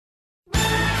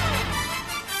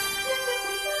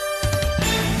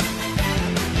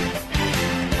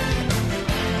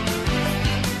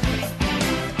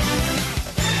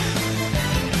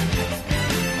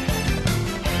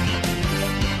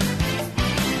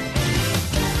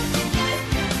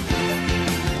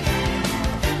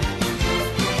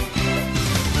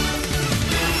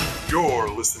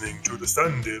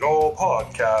Send It All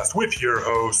podcast with your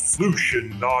hosts,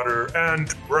 Lucian Nodder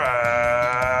and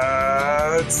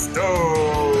Brad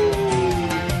Stone.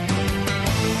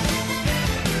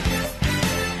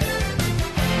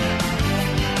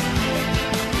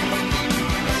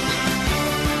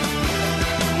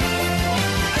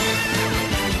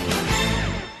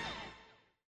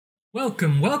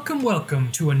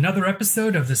 Welcome to another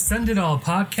episode of the Send It All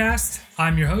podcast.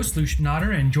 I'm your host, Lucian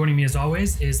Nodder, and joining me as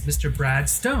always is Mr. Brad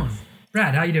Stone.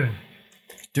 Brad, how you doing?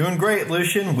 Doing great,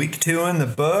 Lucian. Week 2 in the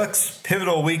books.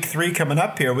 Pivotal week 3 coming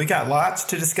up here. We got lots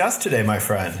to discuss today, my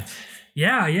friend.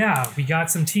 Yeah. We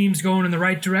got some teams going in the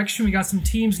right direction. We got some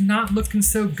teams not looking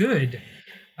so good.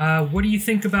 What do you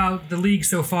think about the league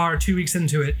so far, 2 weeks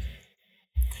into it?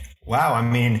 Wow, I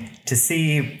mean, to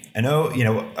see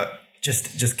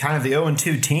just kind of the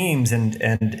 0-2 teams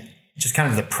and just kind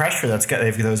of the pressure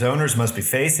those owners must be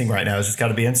facing right now has just got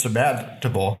to be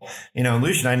insurmountable.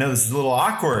 Lucian, I know this is a little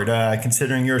awkward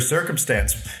considering your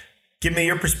circumstance. Give me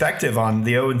your perspective on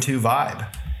the 0-2 vibe.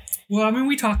 Well, I mean,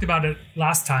 we talked about it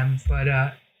last time, but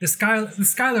the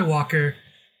Skylar Walker,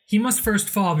 he must first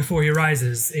fall before he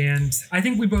rises. And I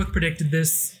think we both predicted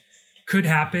this could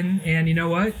happen. And you know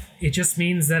what? It just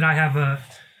means that I have a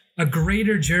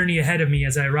greater journey ahead of me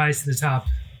as I rise to the top.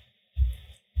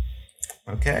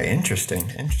 Okay,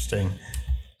 interesting.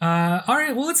 All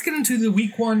right, well, let's get into the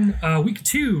week 2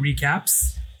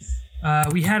 recaps.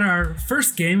 We had our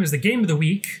first game as the game of the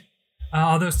week,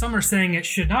 although some are saying it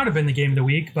should not have been the game of the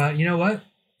week, but you know what?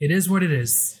 It is what it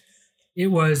is. It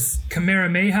was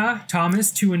Kamehameha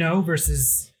Thomas 2-0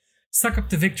 versus Suck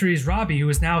Up the Victories Robbie, who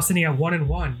is now sitting at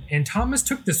 1-1, and Thomas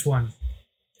took this one,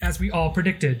 as we all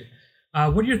predicted.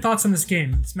 What are your thoughts on this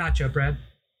matchup, Brad?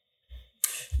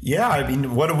 Yeah, I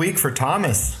mean, what a week for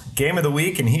Thomas. Game of the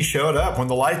week, and he showed up. When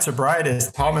the lights are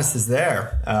brightest, Thomas is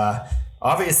there.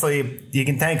 Obviously, you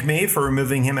can thank me for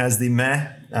removing him as the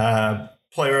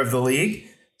player of the league.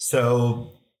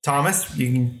 So, Thomas,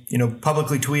 you can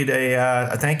publicly tweet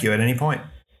a thank you at any point.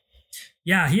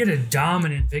 Yeah, he had a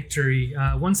dominant victory,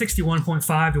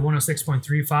 161.5 to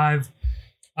 106.35.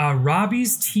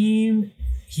 Robbie's team,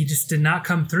 he just did not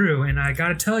come through. And I got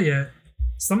to tell you,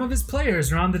 some of his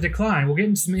players are on the decline. We'll get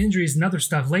into some injuries and other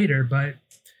stuff later, but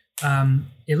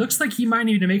it looks like he might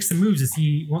need to make some moves as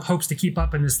he hopes to keep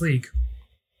up in this league.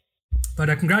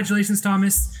 But congratulations,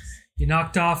 Thomas. You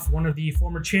knocked off one of the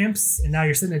former champs, and now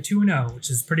you're sitting at 2-0, which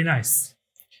is pretty nice.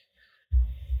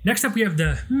 Next up, we have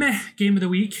the game of the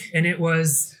week, and it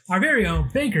was our very own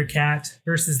Banker Cat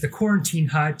versus the Quarantine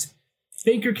Hut.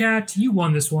 Banker Cat, you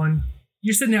won this one.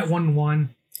 You're sitting at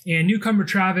 1-1. And newcomer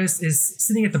Travis is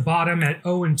sitting at the bottom at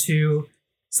 0-2.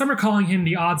 Some are calling him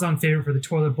the odds-on favorite for the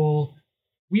Toilet Bowl.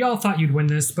 We all thought you'd win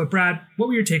this, but Brad, what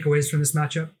were your takeaways from this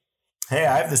matchup? Hey,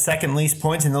 I have the second least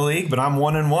points in the league, but I'm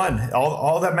 1-1.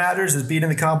 All that matters is beating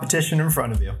the competition in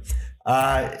front of you.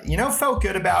 Felt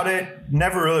good about it.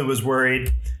 Never really was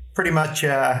worried. Pretty much,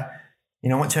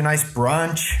 went to a nice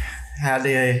brunch.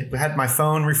 Had my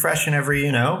phone refreshing every,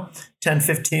 10,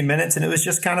 15 minutes, and it was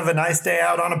just kind of a nice day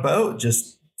out on a boat,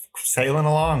 just sailing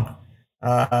along.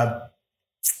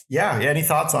 Any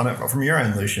thoughts on it from your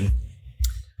end, Lucian?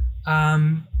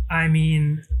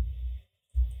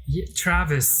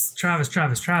 Travis.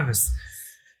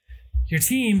 Your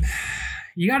team,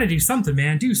 you got to do something,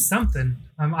 man. Do something.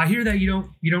 I hear that you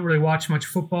don't really watch much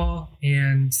football,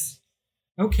 and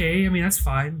okay, I mean that's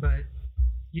fine, but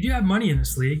you do have money in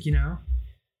this league, I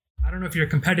don't know if you're a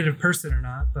competitive person or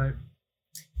not, but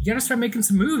you got to start making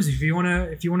some moves if you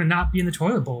want to not be in the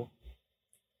toilet bowl.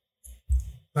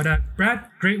 But Brad,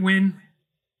 great win.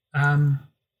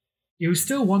 It was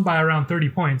still won by around 30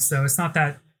 points, so it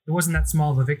wasn't that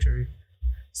small of a victory.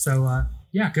 So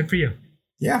good for you.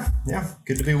 Yeah,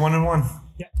 good to be 1-1.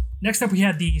 Yeah. Next up, we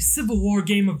had the Civil War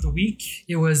game of the week.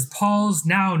 It was Paul's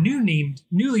now newly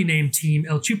named team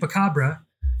El Chupacabra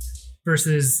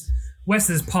versus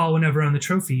Wes's Paul would never own the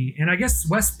trophy. And I guess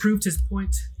Wes proved his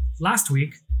point last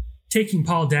week, taking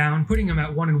Paul down, putting him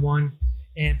at 1-1,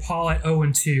 and Paul at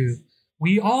 0-2.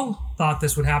 We all thought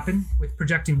this would happen with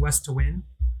projecting Wes to win.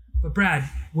 But Brad,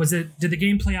 did the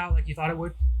game play out like you thought it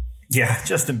would? Yeah,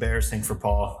 just embarrassing for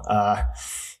Paul.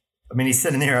 He's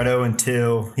sitting here at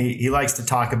 0-2. He likes to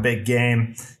talk a big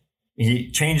game.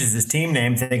 He changes his team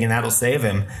name thinking that'll save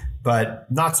him, but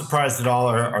not surprised at all.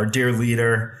 Our dear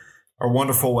leader, our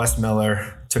wonderful Wes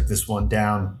Miller, took this one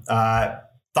down.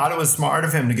 Thought it was smart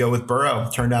of him to go with Burrow.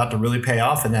 Turned out to really pay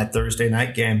off in that Thursday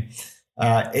night game.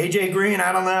 AJ Green,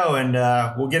 I don't know, and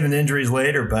we'll get into injuries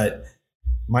later, but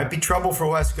might be trouble for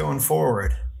Wes going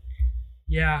forward.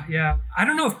 Yeah. I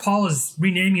don't know if Paul is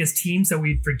renaming his team so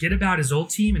we'd forget about his old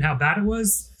team and how bad it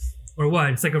was. or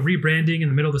what? It's like a rebranding in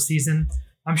the middle of the season.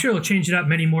 I'm sure he'll change it up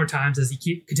many more times as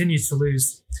he continues to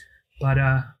lose. But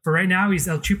for right now, he's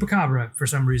El Chupacabra for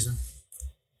some reason.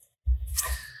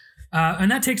 And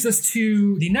that takes us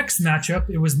to the next matchup.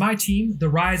 It was my team, the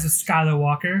Rise of Skylar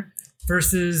Walker,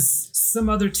 versus some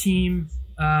other team,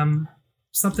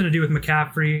 something to do with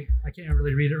McCaffrey. I can't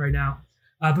really read it right now.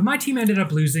 But my team ended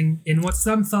up losing in what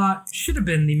some thought should have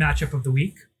been the matchup of the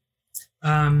week.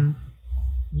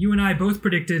 You and I both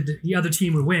predicted the other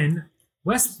team would win.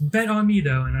 Wes bet on me,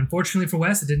 though, and unfortunately for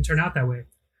Wes, it didn't turn out that way.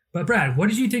 But Brad, what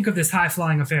did you think of this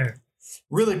high-flying affair?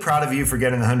 Really proud of you for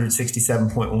getting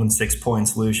 167.16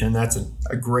 points, Lucian. That's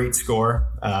a great score.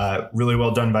 Really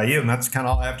well done by you, and that's kind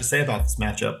of all I have to say about this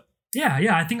matchup. Yeah.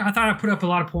 I thought I put up a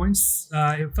lot of points.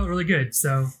 It felt really good.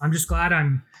 So I'm just glad I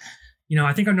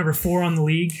think I'm number 4 on the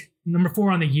league, number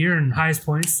 4 on the year in highest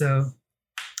points. So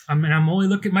I'm only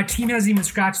looking. My team hasn't even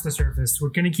scratched the surface. We're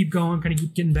gonna keep going. Gonna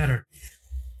keep getting better.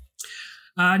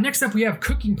 Next up, we have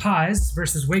Cooking Pies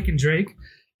versus Wake and Drake.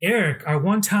 Eric, our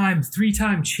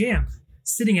 3-time champ,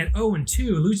 sitting at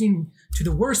 0-2, losing to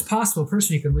the worst possible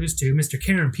person you can lose to, Mr.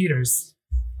 Karen Peters.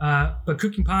 But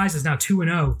Cooking Pies is now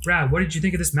 2-0. Brad, what did you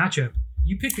think of this matchup?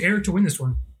 You picked Eric to win this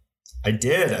one. I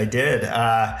did. I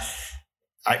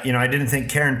didn't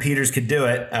think Karen Peters could do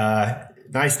it.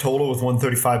 Nice total with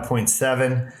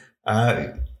 135.7.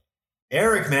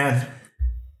 Eric, man,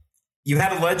 you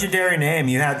had a legendary name.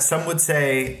 You had, some would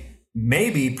say,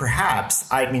 maybe, perhaps,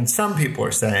 some people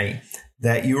are saying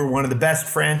that you were one of the best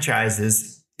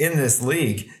franchises in this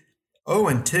league.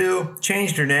 0-2,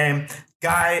 changed your name.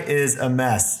 Guy is a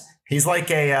mess. He's like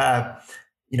an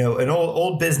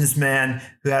old businessman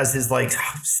who has his like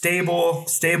stable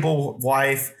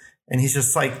wife, and he's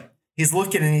just like, he's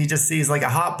looking and he just sees like a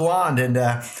hot blonde, and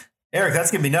Eric,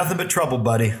 that's gonna be nothing but trouble,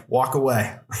 buddy. Walk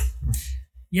away.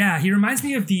 Yeah, he reminds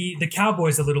me of the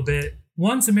Cowboys a little bit.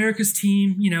 Once America's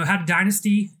team, had a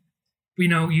dynasty,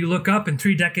 you look up and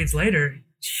 3 decades later,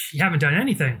 you haven't done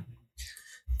anything.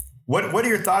 What are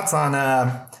your thoughts on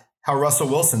how Russell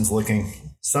Wilson's looking?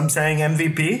 Some saying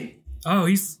MVP? Oh,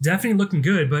 he's definitely looking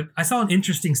good, but I saw an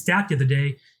interesting stat the other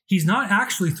day. He's not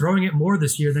actually throwing it more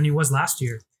this year than he was last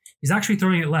year. He's actually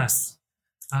throwing it less.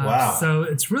 Wow. So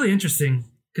it's really interesting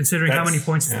considering how many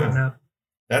points he's putting up.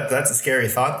 That's a scary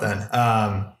thought then.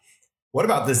 What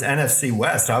about this NFC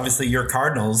West? Obviously, your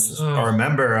Cardinals are a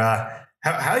member.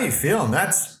 How are you feeling?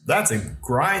 That's a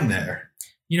grind there.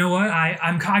 You know what?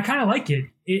 I kind of like it.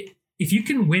 If you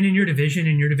can win in your division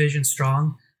and your division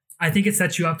strong, I think it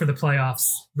sets you up for the playoffs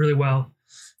really well.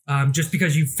 Just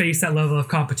because you face that level of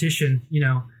competition,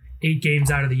 8 games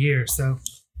out of the year. So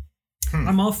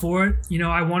I'm all for it.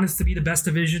 I want us to be the best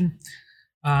division.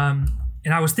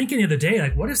 And I was thinking the other day,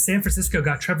 like, what if San Francisco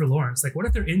got Trevor Lawrence? Like, what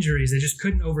if their injuries, they just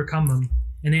couldn't overcome them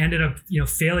and they ended up,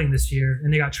 failing this year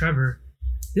and they got Trevor?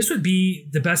 This would be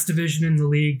the best division in the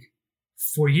league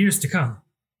for years to come.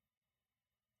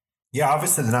 Yeah,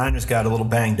 obviously the Niners got a little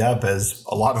banged up, as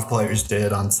a lot of players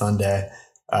did on Sunday.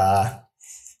 I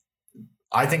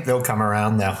think they'll come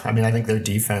around, though. I think their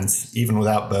defense, even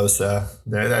without Bosa,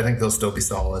 I think they'll still be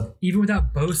solid. Even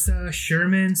without Bosa,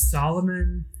 Sherman,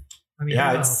 Solomon.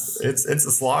 Yeah, it's a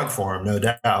slog for him, no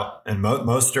doubt. And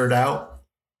Mostert out,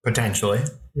 potentially.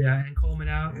 Yeah, and Coleman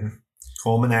out. Yeah.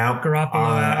 Coleman out.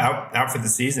 Garoppolo out for the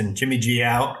season. Jimmy G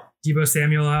out. Deebo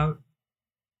Samuel out.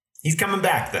 He's coming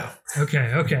back, though.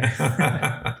 Okay. All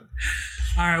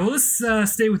right, well, let's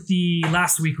stay with the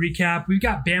last week recap. We've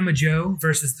got Bama Joe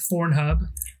versus the Foreign Hub.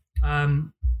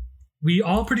 We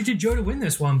all predicted Joe to win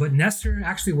this one, but Nestor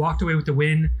actually walked away with the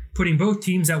win, putting both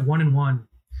teams at 1-1.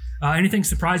 Anything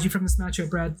surprise you from this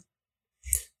matchup, Brad?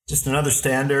 Just another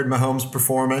standard Mahomes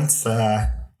performance.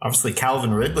 Obviously,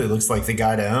 Calvin Ridley looks like the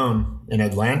guy to own in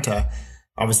Atlanta.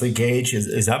 Obviously, Gage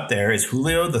is up there. Is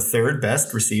Julio the 3rd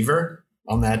best receiver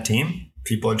on that team?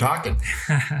 People are talking.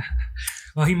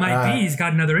 Well, he might be. He's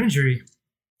got another injury.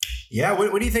 Yeah.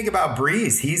 What do you think about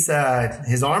Breeze? He's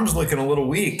his arm's looking a little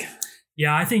weak.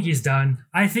 Yeah, I think he's done.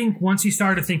 I think once he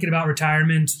started thinking about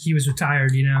retirement, he was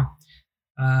retired.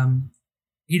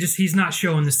 He's not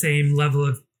showing the same level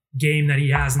of game that he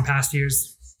has in past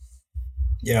years.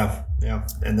 Yeah.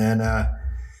 And then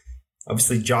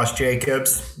obviously Josh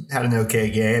Jacobs had an okay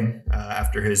game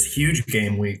after his huge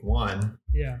game week 1.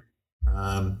 Yeah.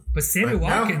 But Sammy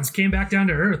Watkins came back down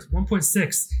to earth,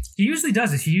 1.6. He usually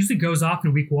does it. He usually goes off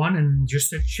in week 1 and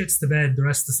just shits the bed the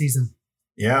rest of the season.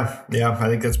 Yeah. I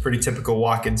think that's pretty typical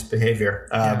Watkins behavior.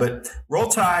 But roll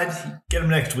Tide. Get him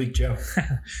next week, Joe.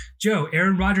 Joe,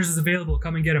 Aaron Rodgers is available.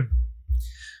 Come and get him.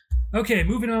 Okay,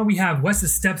 moving on. We have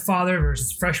Wes's stepfather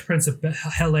versus Fresh Prince of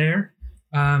Bel-Air.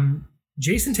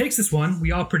 Jason takes this one.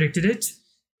 We all predicted it.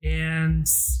 And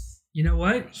you know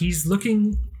what? He's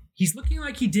looking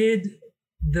like he did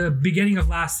the beginning of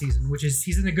last season, which is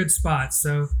he's in a good spot.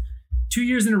 So 2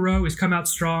 years in a row, he's come out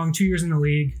strong. 2 years in the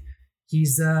league.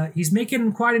 He's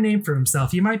making quite a name for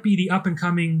himself. He might be the up and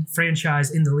coming franchise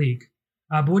in the league.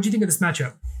 But what do you think of this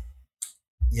matchup?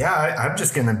 Yeah, I'm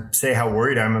just gonna say how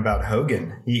worried I am about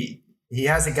Hogan. He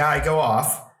has a guy go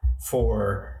off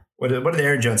for what did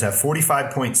Aaron Jones have?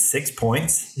 45.6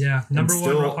 points. Yeah, number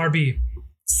one RB.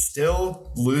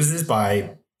 Still loses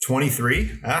by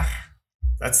 23.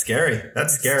 That's scary.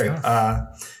 That's scary.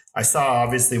 I saw,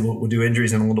 obviously, we'll do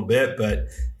injuries in a little bit, but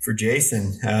for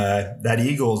Jason, that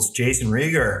Eagles, Jason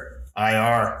Rieger,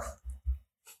 IR.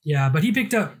 Yeah, but he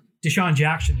picked up Deshaun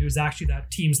Jackson, who's actually that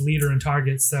team's leader in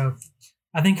targets, so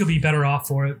I think he'll be better off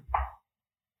for it.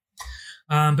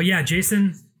 But yeah,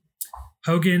 Jason,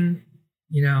 Hogan,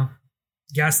 you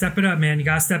got to step it up, man. You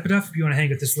got to step it up if you want to hang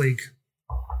with this league.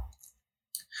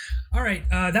 All right,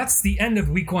 that's the end of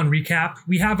week 1 recap.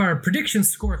 We have our prediction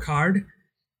scorecard.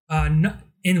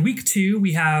 In week 2,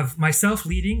 we have myself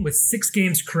leading with 6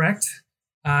 games correct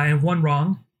and 1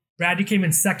 wrong. Brad, you came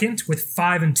in second with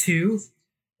 5 and 2.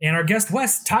 And our guest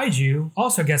Wes tied you,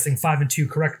 also guessing 5 and 2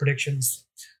 correct predictions.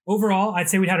 Overall, I'd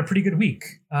say we had a pretty good week.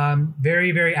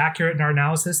 Very, very accurate in our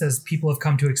analysis, as people have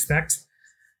come to expect.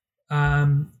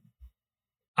 I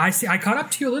caught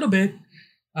up to you a little bit.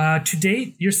 To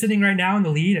date, you're sitting right now in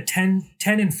the lead at 10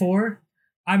 and 4.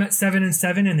 I'm at 7 and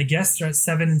 7, and the guests are at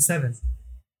 7 and 7.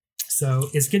 So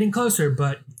it's getting closer,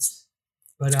 but it's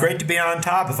great to be on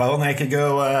top. If only I could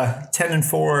go 10 and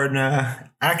 4 in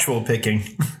actual picking.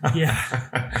 Yeah,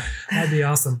 that'd be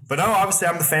awesome. But no, obviously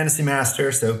I'm the fantasy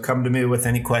master, so come to me with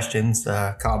any questions,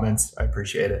 comments. I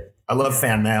appreciate it. I love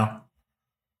fan mail.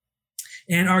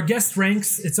 And our guest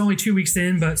ranks, it's only 2 weeks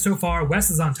in, but so far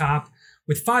Wes is on top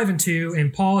with 5 and 2,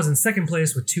 and Paul is in second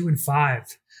place with 2 and 5.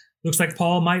 Looks like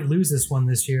Paul might lose this one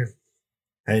this year.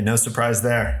 Hey, no surprise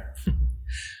there.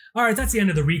 All right, that's the end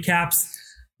of the recaps.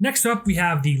 Next up, we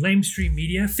have the Lamestream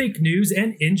Media fake news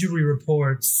and injury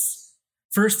reports.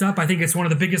 First up, I think it's one of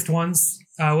the biggest ones.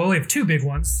 We have 2 big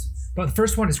ones, but the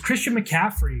first one is Christian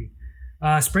McCaffrey.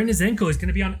 Sprained his ankle. He's going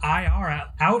to be on IR,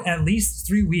 out at least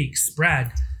 3 weeks.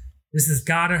 Brad, this has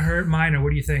got to hurt Minor.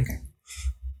 What do you think?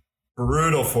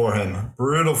 Brutal for him.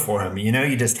 Brutal for him.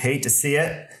 You just hate to see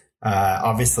it.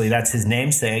 Obviously, that's his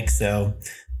namesake, so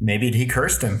maybe he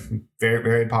cursed him. Very,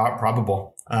 very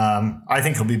probable. I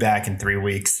think he'll be back in 3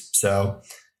 weeks. So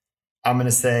I'm going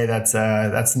to say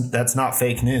that's not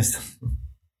fake news.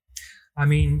 I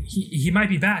mean, he might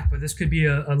be back, but this could be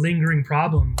a lingering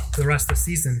problem for the rest of the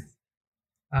season.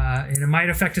 And it might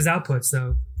affect his output.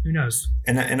 So who knows?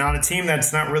 And on a team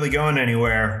that's not really going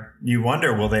anywhere, you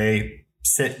wonder, will they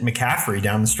sit McCaffrey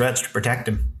down the stretch to protect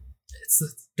him?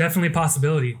 It's definitely a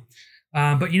possibility.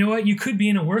 But you know what? You could be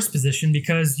in a worse position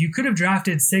because you could have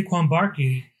drafted Saquon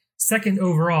Barkley, 2nd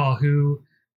overall, who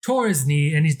tore his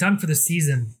knee and he's done for the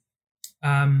season.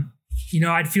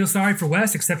 I'd feel sorry for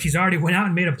Wes, except he's already went out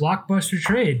and made a blockbuster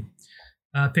trade,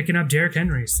 picking up Derrick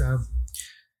Henry. So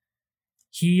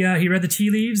he read the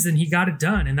tea leaves and he got it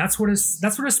done. And that's what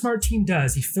a smart team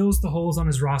does. He fills the holes on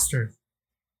his roster.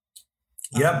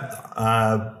 Yep.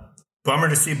 Bummer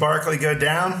to see Barkley go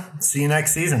down. See you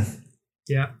next season.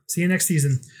 Yeah, see you next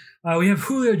season. We have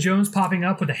Julio Jones popping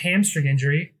up with a hamstring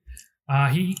injury.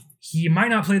 He might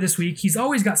not play this week. He's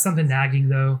always got something nagging,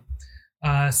 though.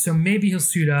 So maybe he'll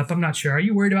suit up. I'm not sure. Are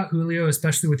you worried about Julio,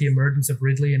 especially with the emergence of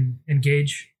Ridley and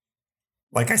Gage?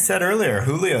 Like I said earlier,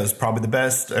 Julio is probably the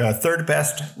best, third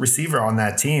best receiver on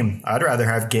that team. I'd rather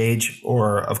have Gage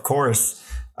or, of course,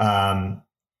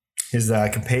 his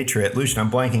compatriot, Lucian.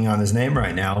 I'm blanking on his name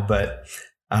right now, but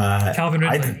Calvin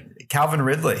Ridley. Calvin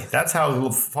Ridley. That's how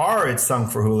far it's sung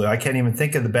for Julio. I can't even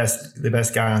think of the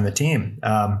best guy on the team.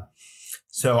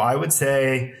 So I would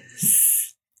say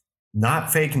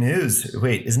not fake news.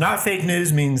 Wait, is not fake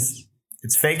news means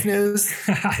it's fake news?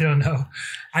 I don't know.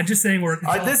 I'm just saying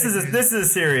this is a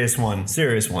serious one.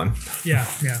 Serious one. Yeah.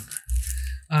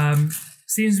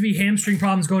 Seems to be hamstring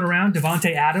problems going around.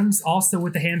 Devontae Adams, also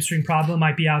with the hamstring problem,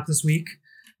 might be out this week.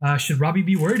 Should Robbie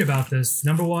be worried about this?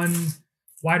 Number 1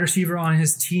 wide receiver on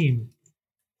his team.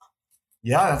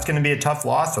 Yeah, that's going to be a tough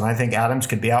loss, and I think Adams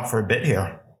could be out for a bit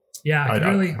here. Yeah,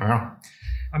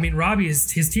 I mean, Robbie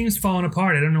his team's falling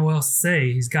apart. I don't know what else to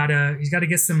say. He's got to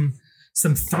get some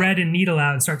thread and needle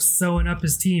out and start sewing up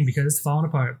his team because it's falling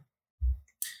apart.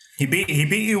 He beat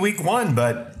you week 1,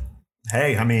 but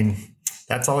hey, I mean,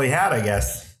 that's all he had, I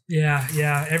guess.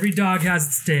 Yeah. Every dog has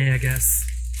its day, I guess.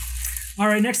 All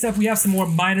right, next up, we have some more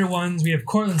minor ones. We have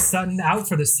Cortland Sutton out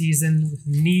for the season with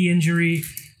knee injury.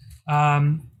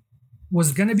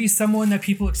 was going to be someone that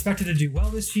people expected to do well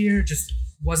this year. Just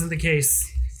wasn't the case.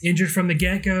 Injured from the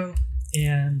get-go.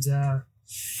 And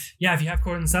if you have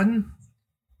Courtland Sutton,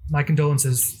 my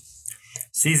condolences.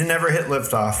 Season never hit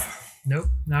liftoff. Nope,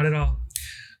 not at all.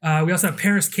 We also have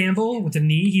Paris Campbell with a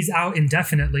knee. He's out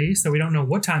indefinitely, so we don't know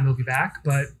what time he'll be back.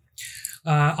 But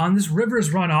on this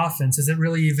Rivers run offense, is it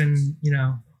really even,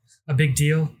 a big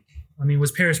deal? I mean,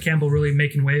 was Paris Campbell really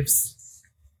making waves?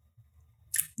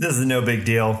 This is no big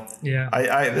deal. Yeah.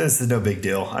 This is no big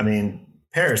deal. I mean,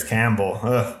 Paris Campbell,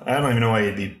 I don't even know why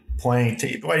you'd be playing.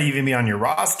 Why do you even be on your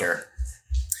roster?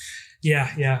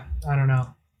 Yeah. I don't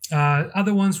know.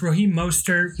 Other ones, Raheem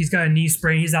Mostert, he's got a knee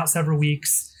sprain. He's out several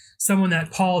weeks. Someone that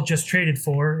Paul just traded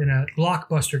for in a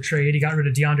blockbuster trade. He got rid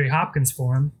of DeAndre Hopkins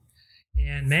for him.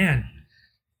 And man,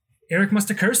 Eric must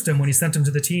have cursed him when he sent him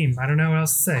to the team. I don't know what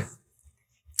else to say.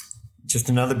 Just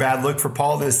another bad look for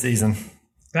Paul this season.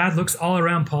 Bad looks all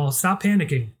around, Paul. Stop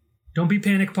panicking. Don't be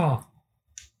panic, Paul.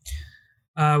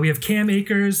 We have Cam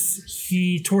Akers.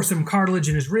 He tore some cartilage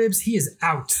in his ribs. He is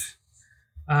out.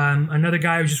 Another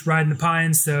guy who's just riding the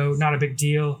pines, so not a big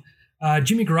deal.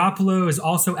 Jimmy Garoppolo is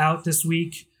also out this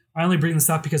week. I only bring this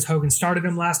up because Hogan started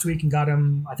him last week and got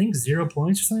him, I think, 0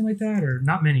 points or something like that, or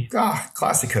not many.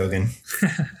 Classic Hogan.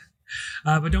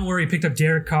 But don't worry, he picked up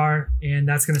Derek Carr, and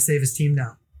that's going to save his team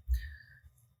now.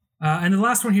 And the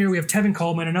last one here, we have Tevin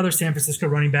Coleman, another San Francisco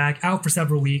running back, out for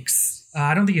several weeks.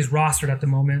 I don't think he's rostered at the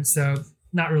moment, so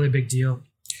not really a big deal.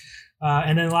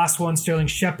 And then the last one, Sterling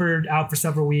Shepard, out for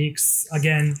several weeks.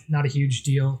 Again, not a huge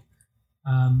deal,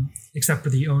 except for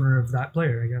the owner of that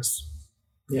player, I guess.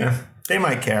 Yeah, they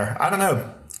might care. I don't know.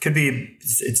 Could be.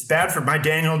 It's bad for my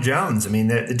Daniel Jones. I mean,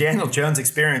 the Daniel Jones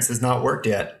experience has not worked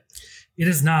yet. It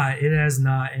is not. It has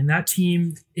not. And that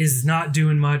team is not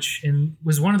doing much, and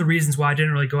was one of the reasons why I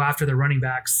didn't really go after the running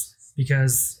backs,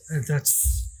 because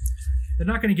they're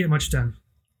not going to get much done.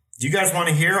 Do you guys want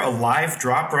to hear a live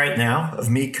drop right now of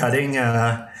me cutting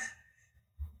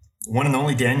one and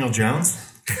only Daniel Jones?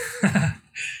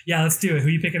 Yeah, let's do it. Who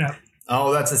are you picking up?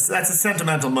 Oh, that's a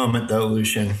sentimental moment, though,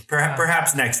 Lucian.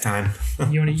 Perhaps next time.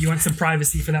 You want some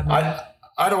privacy for that moment?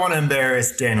 I don't want to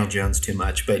embarrass Daniel Jones too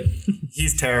much, but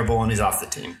he's terrible and he's off the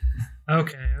team.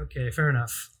 Okay, fair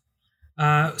enough.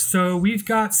 So we've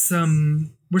got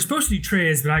we're supposed to do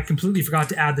trades, but I completely forgot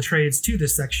to add the trades to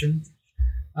this section.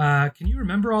 Can you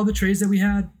remember all the trades that we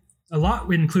had? A lot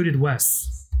included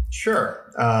Wes.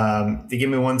 Sure. If you give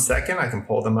me 1 second, I can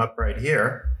pull them up right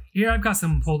here. Here, I've got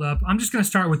some pulled up. I'm just going to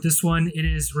start with this one. It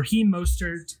is Raheem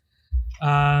Mostert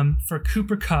for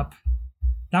Cooper Kupp.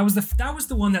 That was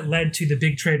the one that led to the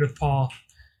big trade with Paul.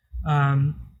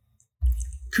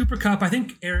 Cooper Kupp, I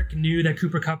think Eric knew that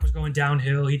Cooper Kupp was going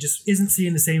downhill. He just isn't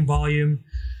seeing the same volume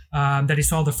that he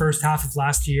saw the first half of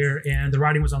last year, and the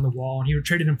writing was on the wall, and he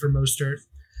traded him for Mostert.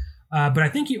 But I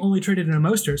think he only traded in a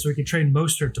Mostert so he could trade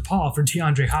Mostert to Paul for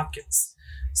DeAndre Hopkins.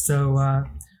 So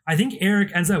I think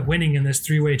Eric ends up winning in this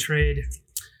three-way trade,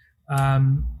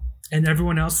 and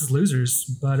everyone else is losers.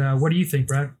 But what do you think,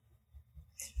 Brad?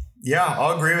 Yeah,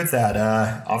 I'll agree with that.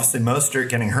 Obviously, Mostert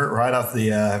getting hurt right off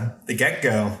the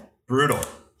get-go. Brutal.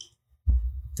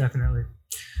 Definitely.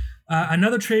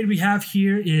 Another trade we have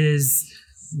here is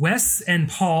Wes and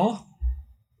Paul.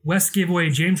 Wes gave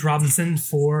away James Robinson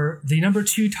for the number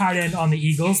 2 tight end on the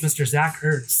Eagles, Mr. Zach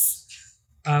Ertz.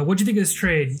 What do you think of this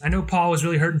trade? I know Paul was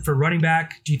really hurting for running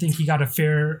back. Do you think he got a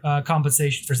fair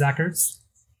compensation for Zach Ertz?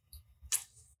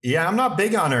 Yeah, I'm not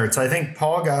big on Ertz. I think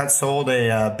Paul got sold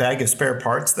a bag of spare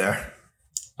parts there.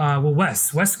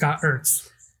 Wes got Ertz.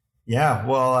 Yeah,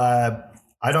 well,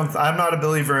 I'm not a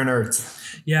believer in Ertz.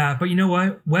 Yeah, but you know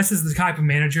what? Wes is the type of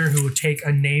manager who would take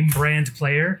a name brand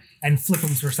player and flip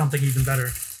him for something even better.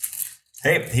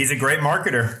 Hey, he's a great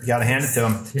marketer. You got to hand it to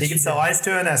him. Yes, he can sell ice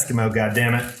to an Eskimo,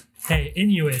 goddammit. Hey,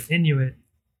 Inuit.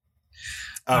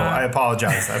 Oh, I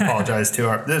apologize.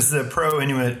 This is a pro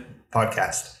Inuit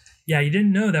podcast. Yeah, you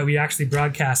didn't know that we actually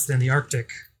broadcast in the Arctic.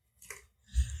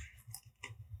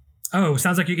 Oh,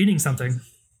 sounds like you're eating something.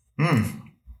 You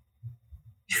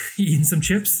eating some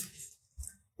chips?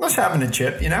 Just having a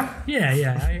chip, you know? Yeah.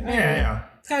 Yeah.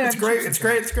 It's great. It's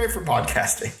great for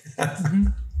podcasting. Mm-hmm.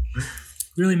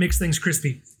 Really makes things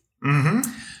crispy. Mm-hmm.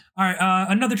 All right.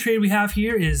 Another trade we have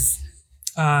here is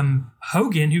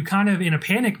Hogan, who kind of in a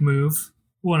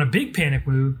big panic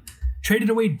move, traded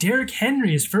away Derrick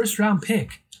Henry, his first-round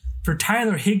pick, for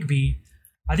Tyler Higbee.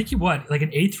 I think an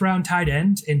 8th-round tight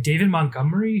end, and David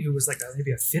Montgomery, who was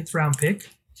maybe a 5th-round pick.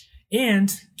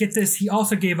 And get this, he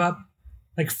also gave up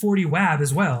 40 WAB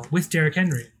as well with Derrick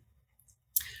Henry.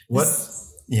 What?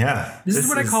 This is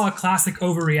what I call a classic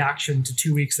overreaction to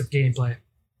 2 weeks of gameplay.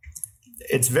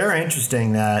 It's very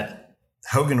interesting that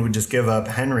Hogan would just give up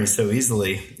Henry so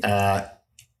easily.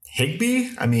 Higbee?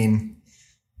 I mean,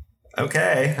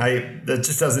 okay. That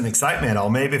just doesn't excite me at all.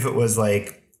 Maybe if it was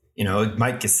like,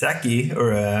 Mike Gesicki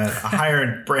or a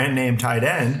higher brand name tight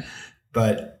end,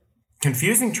 but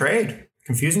confusing trade,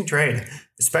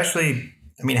 especially,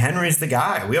 Henry's the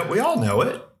guy. We all know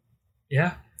it.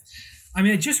 Yeah.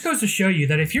 It just goes to show you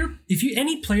that if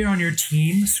any player on your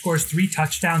team scores 3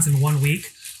 touchdowns in 1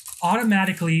 week,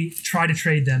 automatically try to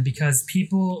trade them because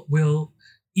people will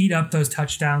eat up those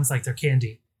touchdowns like they're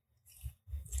candy.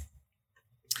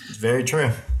 It's very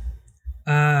true.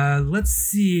 Let's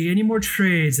see. Any more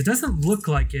trades? It doesn't look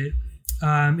like it.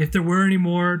 If there were any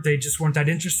more, they just weren't that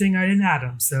interesting. I didn't add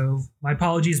them. So my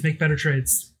apologies. Make better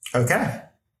trades. Okay.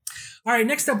 All right.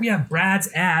 Next up, we have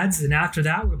Brad's ads. And after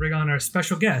that, we'll bring on our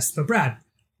special guest. But Brad,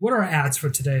 what are our ads for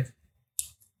today?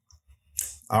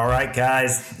 All right,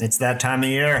 guys. It's that time of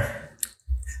year.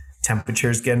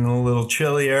 Temperature's getting a little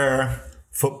chillier.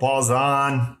 Football's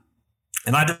on.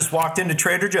 And I just walked into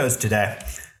Trader Joe's today.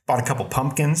 Bought a couple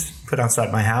pumpkins, put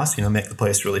outside my house, make the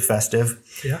place really festive.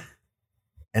 Yeah.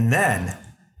 And then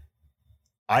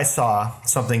I saw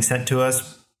something sent to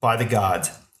us by the gods.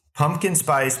 Pumpkin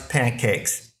spice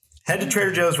pancakes. Head to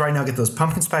Trader Joe's right now, get those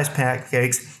pumpkin spice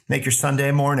pancakes, make your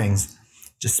Sunday mornings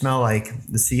just smell like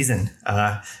the season.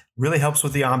 Really helps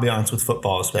with the ambiance with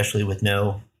football, especially with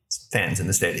no fans in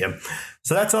the stadium.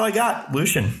 So that's all I got.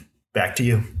 Lucian, back to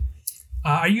you.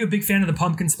 Are you a big fan of the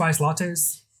pumpkin spice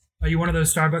lattes? Are you one of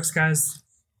those Starbucks guys?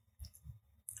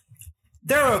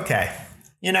 They're okay.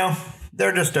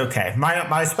 They're just okay.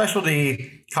 My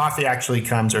specialty coffee actually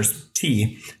comes, or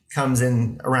tea, comes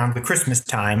in around the Christmas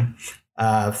time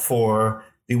for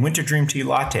the Winter Dream Tea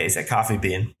lattes at Coffee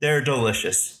Bean. They're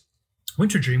delicious.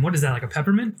 Winter Dream? What is that, like a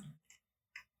peppermint?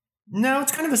 No,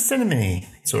 it's kind of a cinnamony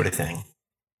sort of thing.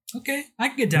 Okay, I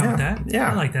can get down with that.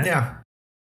 Yeah, I like that. Yeah.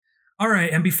 All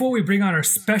right, and before we bring on our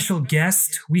special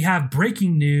guest, we have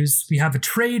breaking news. We have a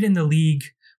trade in the league.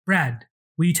 Brad,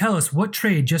 will you tell us what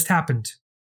trade just happened?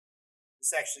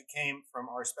 This actually came from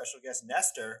our special guest,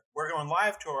 Nestor. We're going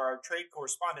live to our trade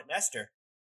correspondent, Nestor.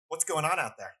 What's going on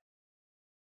out there?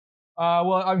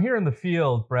 Well, I'm here in the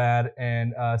field, Brad,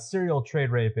 and serial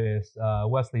trade rapist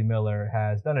Wesley Miller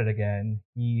has done it again.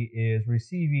 He is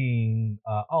receiving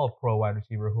All-Pro wide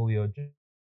receiver Julio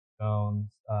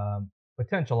Jones,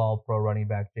 potential All-Pro running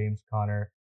back James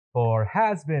Conner, for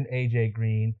has-been AJ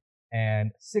Green,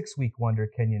 and 6-week wonder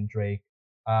Kenyon Drake.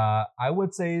 I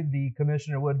would say the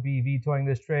commissioner would be vetoing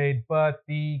this trade, but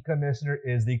the commissioner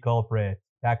is the culprit.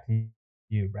 Back to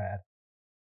you, Brad.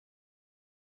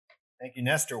 Thank you,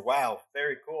 Nestor. Wow,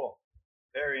 very cool.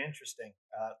 Very interesting.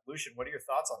 Lucian, what are your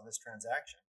thoughts on this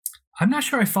transaction? I'm not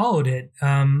sure I followed it,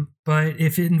 but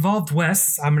if it involved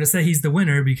Wes, I'm going to say he's the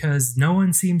winner because no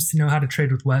one seems to know how to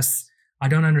trade with Wes. I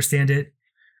don't understand it.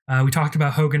 We talked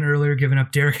about Hogan earlier giving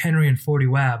up Derrick Henry and 40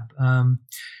 Wab.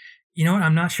 You know what?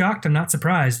 I'm not shocked. I'm not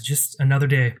surprised. Just another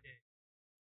day.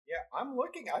 Yeah, I'm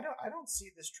looking. I don't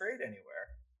see this trade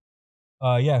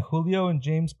anywhere. Yeah, Julio and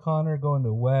James Conner going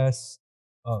to Wes.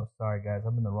 Oh, sorry, guys.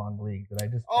 I'm in the wrong league. Did I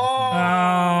just...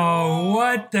 Oh,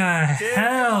 what the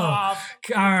hell? All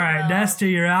right, Nestor,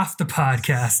 you're off the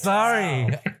podcast.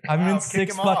 Sorry. I'm in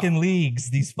 6 fucking leagues.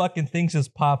 These fucking things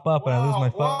just pop up and I lose my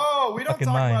fucking mind. Whoa, we don't talk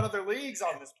about other leagues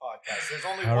on this podcast. There's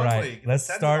only one league.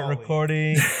 Let's start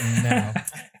recording now.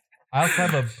 I also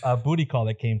have a booty call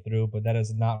that came through, but that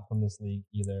is not from this league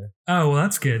either. Oh, well,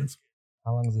 that's good.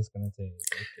 How long is this going to take?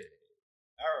 Okay.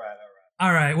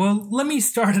 All right. Well, let me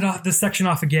start this section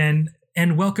off again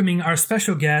and welcoming our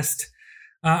special guest,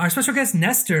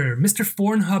 Nestor, Mr.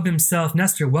 Fornhub himself.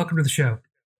 Nestor, welcome to the show.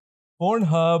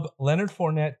 Fornhub, Leonard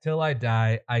Fournette, till I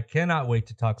die. I cannot wait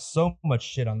to talk so much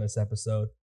shit on this episode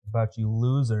about you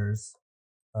losers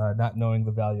not knowing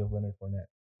the value of Leonard Fournette.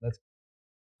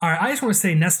 All right, I just want to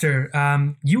say, Nestor,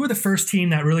 you were the first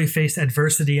team that really faced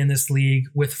adversity in this league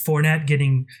with Fournette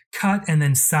getting cut and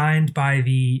then signed by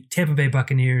the Tampa Bay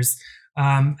Buccaneers.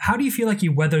 How do you feel like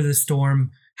you weathered the storm?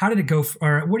 How did it go?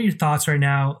 Or what are your thoughts right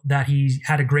now that he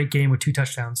had a great game with 2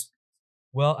 touchdowns?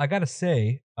 Well, I got to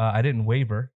say, I didn't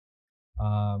waver.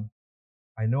 I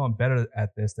know I'm better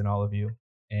at this than all of you,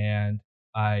 and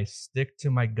I stick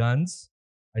to my guns.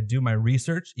 I do my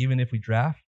research, even if we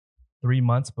draft 3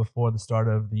 months before the start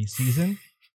of the season.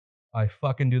 I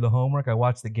fucking do the homework. I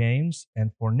watch the games, and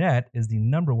Fournette is the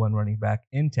number 1 running back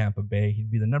in Tampa Bay.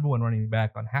 He'd be the number 1 running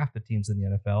back on half the teams in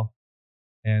the NFL.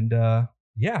 And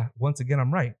yeah, once again,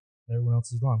 I'm right. Everyone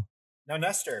else is wrong. Now,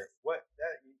 Nestor,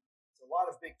 it's a lot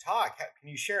of big talk. Can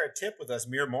you share a tip with us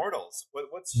mere mortals?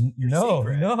 What's your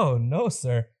secret? No,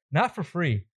 sir. Not for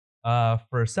free.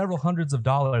 For several hundreds of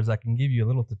dollars, I can give you a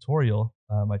little tutorial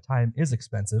My time is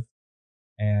expensive.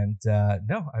 And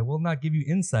no, I will not give you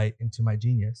insight into my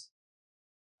genius.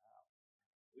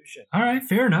 All right,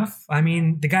 fair enough. I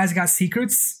mean, the guy's got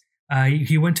secrets.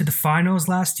 He went to the finals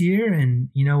last year, and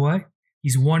you know what?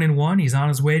 He's 1-1. He's on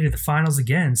his way to the finals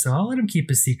again. So I'll let him keep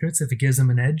his secrets if it gives him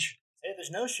an edge. Hey,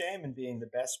 there's no shame in being the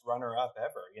best runner-up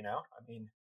ever, you know? I mean,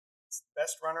 it's the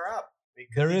best runner-up.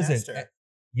 There isn't.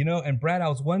 You know, and Brad, I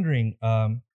was wondering,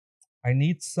 I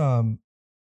need some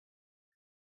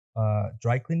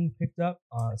dry cleaning picked up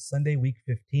Sunday, week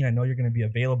 15. I know you're going to be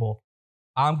available.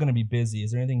 I'm going to be busy.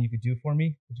 Is there anything you could do for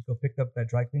me? Could you go pick up that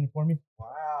dry cleaning for me?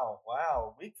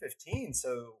 Wow. Week 15. So,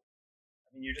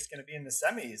 I mean, you're just going to be in the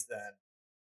semis then.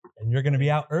 And you're going to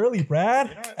be out early, Brad,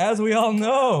 you know, as we all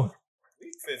know.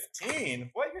 Week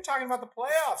 15? What? You're talking about the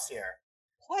playoffs here.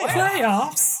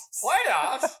 Playoffs?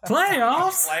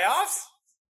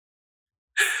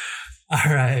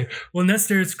 All right. Well,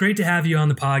 Nestor, it's great to have you on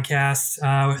the podcast.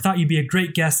 I thought you'd be a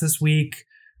great guest this week,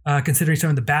 considering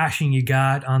some of the bashing you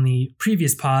got on the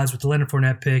previous pods with the Leonard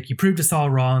Fournette pick. You proved us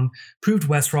all wrong, proved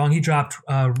Wes wrong. He dropped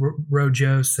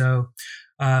Rojo, so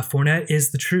Fournette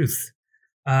is the truth.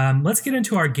 Let's get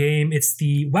into our game. It's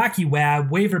the Wacky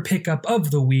Wab waiver pickup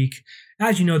of the week.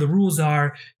 As you know, the rules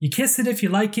are you kiss it if you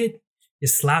like it, you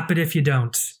slap it if you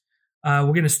don't.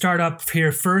 We're going to start up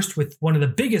here first with one of the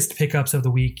biggest pickups of the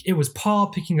week. It was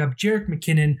Paul picking up Jerick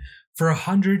McKinnon for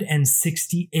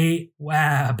 168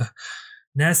 WAB.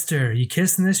 Nestor, you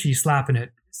kissing this or you slapping it?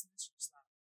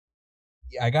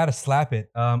 Yeah, I got to slap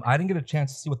it. I didn't get a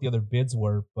chance to see what the other bids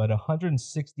were, but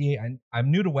 168.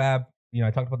 I'm new to WAB. You know,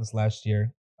 I talked about this last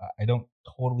year. I don't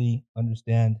totally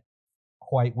understand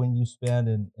quite when you spend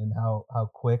and how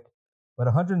quick, but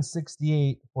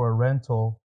 168 for a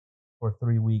rental for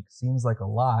 3 weeks seems like a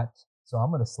lot, so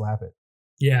I'm going to slap it.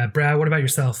 Yeah, Brad, what about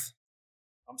yourself?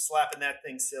 I'm slapping that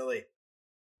thing silly.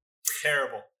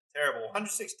 Terrible.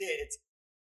 168. It's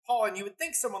Paul, and you would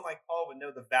think someone like Paul would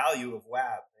know the value of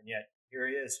WAB, and yet here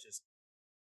he is just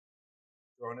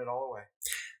throwing it all away.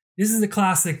 This is a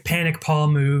classic panic Paul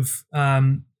move.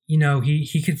 You know,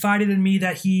 he confided in me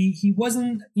that he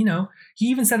wasn't, you know, he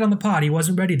even said on the pod he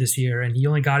wasn't ready this year, and he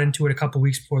only got into it a couple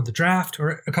weeks before the draft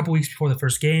or a couple weeks before the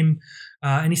first game.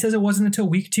 And he says it wasn't until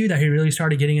week 2 that he really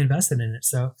started getting invested in it.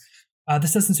 So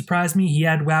this doesn't surprise me. He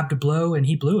had WAB to blow, and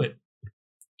he blew it.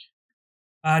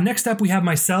 Next up, we have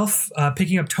myself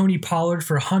picking up Tony Pollard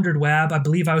for 100 WAB. I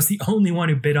believe I was the only one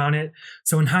who bid on it.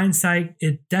 So in hindsight,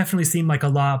 it definitely seemed like a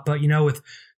lot. But, you know, with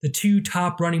the 2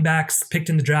 top running backs picked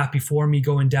in the draft before me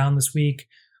going down this week,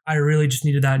 I really just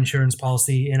needed that insurance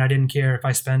policy, and I didn't care if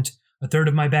I spent a third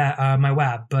of my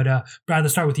WAB. But Brad,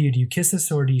 let's start with you. Do you kiss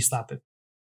this or do you slap it?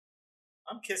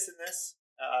 I'm kissing this.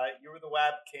 You were the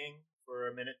WAB king for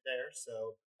a minute there,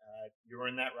 so you were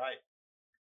in that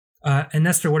right. And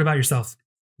Nestor, what about yourself?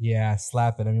 Yeah,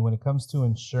 slap it. I mean, when it comes to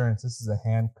insurance, this is a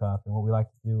handcuff, and what we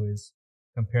like to do is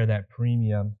compare that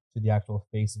premium to the actual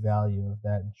face value of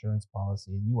that insurance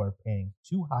policy, and you are paying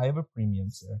too high of a premium,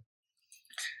 sir.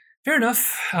 Fair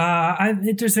enough.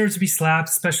 It deserves to be slapped,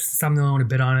 especially since I'm the only one to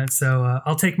bid on it. So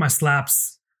I'll take my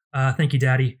slaps. Thank you,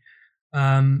 Daddy.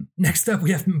 Next up,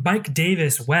 we have Mike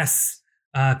Davis, Wes,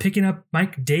 picking up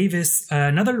Mike Davis,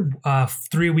 another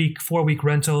 4-week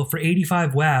rental for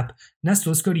 85 WAB. Nestor,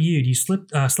 let's go to you. Do you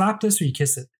slap this or you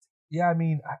kiss it? Yeah, I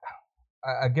mean,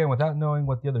 again, without knowing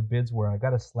what the other bids were, I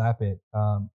got to slap it.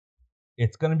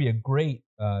 It's going to be a great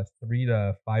 3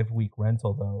 to 5 week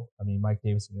rental, though. I mean, Mike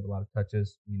Davis can get a lot of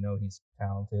touches. You know, he's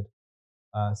talented.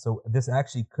 So this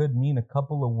actually could mean a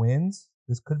couple of wins.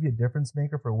 This could be a difference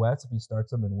maker for Wes if he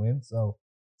starts them and wins. So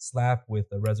slap with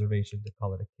a reservation to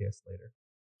call it a kiss later.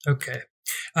 Okay.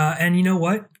 And you know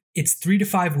what? It's 3 to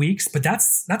 5 weeks, but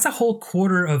that's a whole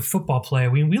quarter of football play.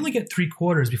 We only get 3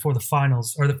 quarters before the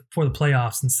finals or before the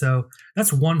playoffs, and so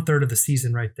that's 1/3 of the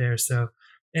season right there. So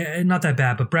not that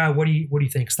bad. But Brad, what do you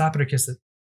think? Slap it or kiss it?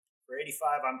 For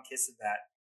 85, I'm kissing that.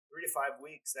 3 to 5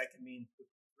 weeks, that can mean 3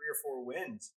 or 4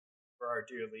 wins for our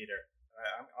dear leader.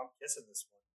 I'm kissing this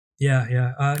one.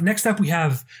 Yeah. Next up, we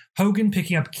have Hogan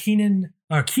picking up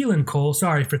Keelan Cole,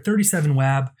 for 37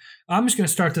 WAB. I'm just going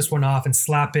to start this one off and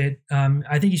slap it.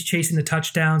 I think he's chasing the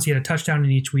touchdowns. He had a touchdown in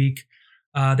each week.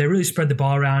 They really spread the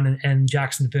ball around in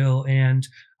Jacksonville, and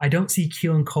I don't see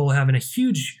Keelan Cole having a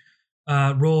huge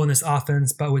role in this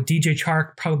offense, but with DJ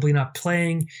Chark probably not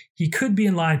playing, he could be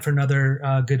in line for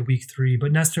another good week 3.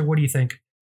 But Nestor, what do you think?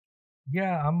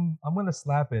 Yeah, I'm going to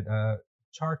slap it.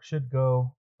 Chark should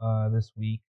go this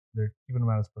week. They're keeping him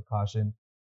out as precaution.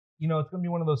 You know, it's going to be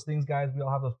one of those things, guys. We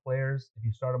all have those players. If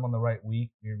you start them on the right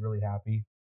week, you're really happy.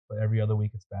 But every other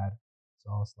week, it's bad.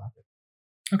 So I'll slap it.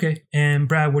 Okay. And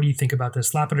Brad, what do you think about this?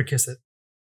 Slap it or kiss it?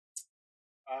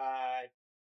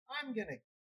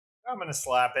 I'm gonna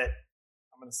slap it.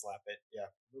 Yeah,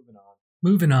 moving on.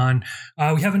 Moving on,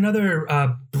 we have another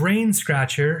brain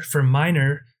scratcher for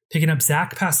Minor picking up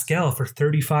Zach Pascal for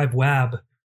 35 WAB.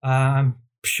 I'm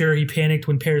sure he panicked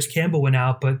when Paris Campbell went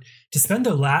out, but to spend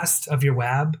the last of your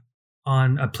WAB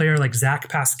on a player like Zach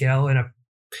Pascal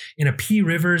in a P.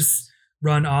 Rivers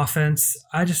run offense,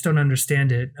 I just don't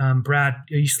understand it. Brad,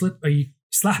 are you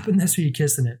slapping this or are you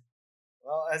kissing it?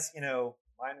 Well, as you know,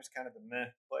 Minor's kind of the meh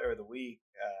player of the week.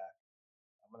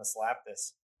 I'm gonna slap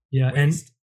this. Yeah,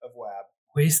 Waste of WAB.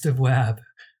 Waste of WAB.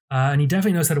 And he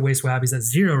definitely knows how to waste WAB. He's at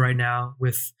 0 right now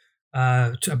with,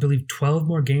 I believe, 12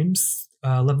 more games,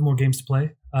 11 more games to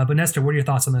play. But Nestor, what are your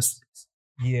thoughts on this?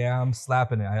 Yeah, I'm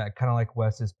slapping it. I kind of like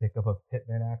Wes's pickup of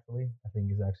Pittman, actually. I think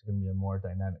he's actually going to be a more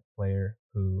dynamic player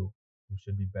who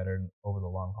should be better over the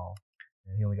long haul.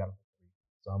 And he only got him for 3.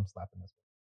 So I'm slapping this one.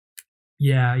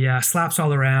 Yeah, slaps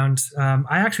all around.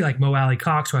 I actually like Mo Alley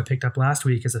Cox, who I picked up last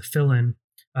week as a fill-in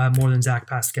more than Zach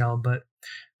Pascal. But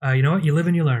you know what? You live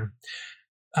and you learn.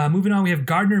 Moving on, we have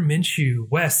Gardner Minshew.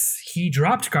 Wes, he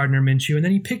dropped Gardner Minshew, and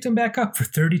then he picked him back up for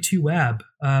 32 WAB.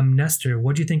 Nestor,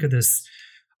 what do you think of this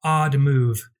odd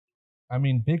move? I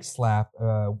mean, big slap.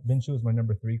 Minshew was my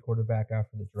number 3 quarterback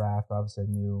after the draft. Obviously, I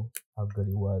knew how good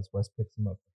he was. Wes picks him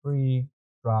up for 3,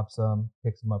 drops him,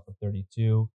 picks him up for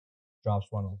 32, drops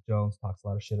Ronald Jones, talks a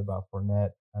lot of shit about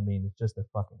Fournette. I mean, it's just a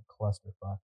fucking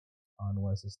clusterfuck on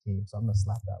Wes's team. So I'm going to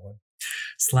slap that one.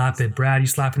 Slap it. Brad, you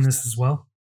slapping this as well?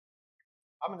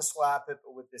 I'm going to slap it,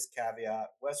 but with this caveat.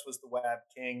 Wes was the WAB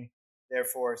king.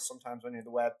 Therefore, sometimes when you're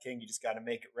the WAB king, you just got to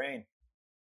make it rain.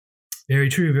 Very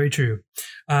true, very true.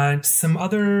 Some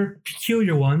other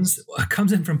peculiar ones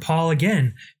comes in from Paul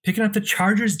again, picking up the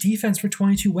Chargers defense for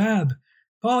 22 WAB.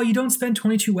 Paul, you don't spend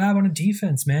 22 WAB on a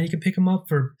defense, man. You can pick them up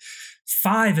for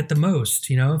 5 at the most,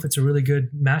 you know, if it's a really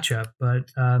good matchup.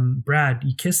 But Brad,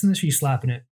 you kissing this or you slapping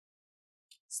it?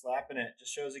 Slapping it.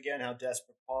 Just shows again how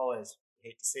desperate Paul is.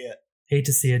 Hate to see it. Hate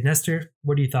to see it. Nestor,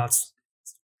 what are your thoughts?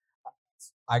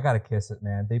 I gotta kiss it,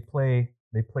 man. They played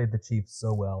the Chiefs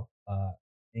so well.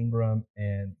 Ingram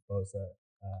and Bosa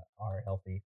are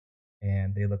healthy,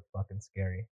 and they look fucking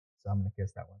scary. So I'm gonna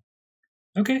kiss that one.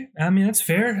 Okay, I mean that's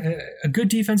fair. A good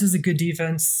defense is a good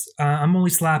defense. I'm only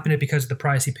slapping it because of the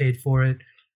price he paid for it.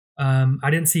 I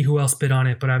didn't see who else bid on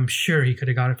it, but I'm sure he could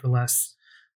have got it for less.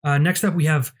 Next up, we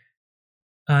have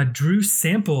Drew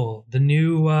Sample, the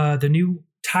new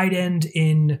tight end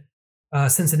in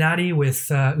Cincinnati with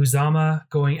Uzama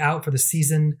going out for the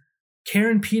season.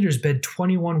 Karen Peters bid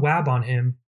 21 WAB on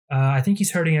him. I think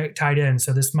he's hurting at tight end,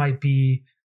 so this might be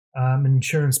an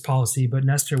insurance policy. But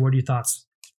Nestor, what are your thoughts?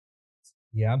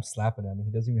 Yeah, I'm slapping him.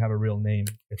 He doesn't even have a real name.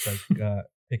 It's like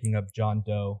picking up John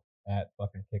Doe at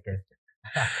fucking kicker.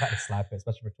 I gotta slap it,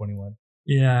 especially for 21.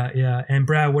 Yeah. And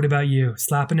Brad, what about you?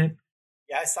 Slapping it?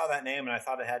 Yeah, I saw that name and I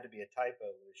thought it had to be a typo,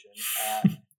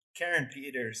 Lucian. Karen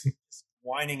Peters,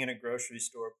 whining in a grocery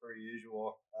store per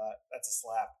usual. That's a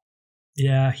slap.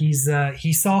 Yeah,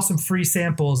 he saw some free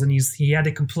samples and he had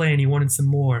to complain. He wanted some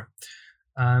more.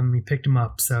 He picked them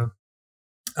up. So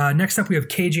next up, we have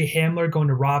KJ Hamler going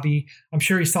to Robbie. I'm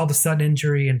sure he saw the sudden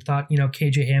injury and thought,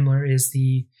 KJ Hamler is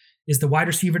the wide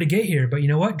receiver to get here. But you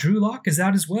know what? Drew Lock is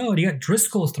out as well. And you got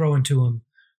Driscoll throwing to him.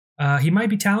 He might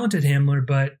be talented, Hamler,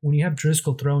 but when you have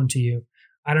Driscoll thrown to you,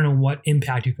 I don't know what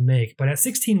impact you can make. But at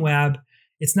 16 WAB,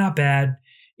 it's not bad.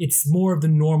 It's more of the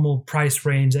normal price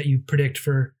range that you predict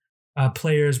for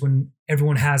players when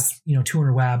everyone has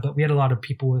 200 WAB. But we had a lot of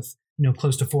people with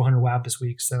close to 400 WAB this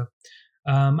week. So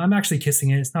I'm actually kissing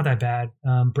it. It's not that bad.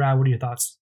 Brad, what are your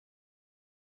thoughts?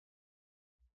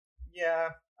 Yeah,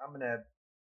 I'm gonna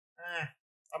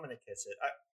kiss it.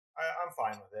 I'm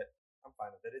fine with it.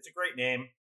 It's a great name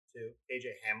too, KJ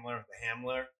Hamler, the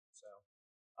Hamler. So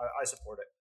I support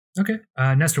it. Okay,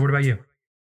 Nestor, what about you?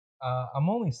 I'm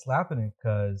only slapping it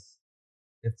because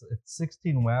it's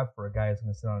 16 WAB for a guy who's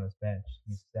going to sit on his bench.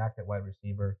 He's stacked at wide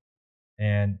receiver,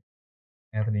 and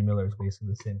Anthony Miller is basically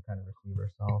the same kind of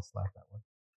receiver. So I'll slap that one.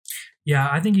 Yeah,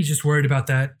 I think he's just worried about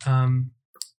that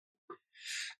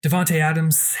Devontae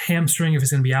Adams hamstring, if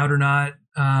he's going to be out or not.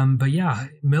 But yeah,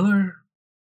 Miller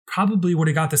probably would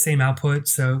have got the same output.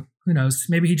 So who knows?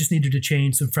 Maybe he just needed to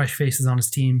change some fresh faces on his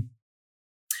team.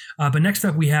 But next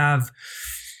up, we have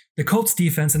the Colts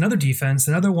defense, a defense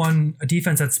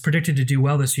that's predicted to do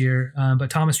well this year. But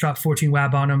Thomas dropped 14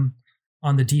 WAB on him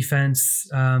on the defense.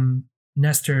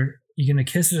 Nestor, you going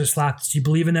to kiss it or slap? Do you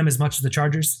believe in them as much as the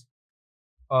Chargers?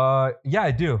 Yeah,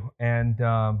 I do. And,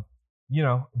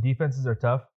 defenses are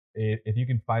tough. If you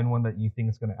can find one that you think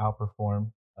is going to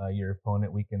outperform your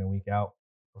opponent week in and week out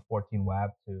for 14 WAB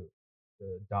to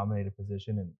dominate a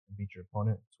position and beat your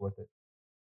opponent, it's worth it.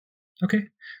 Okay.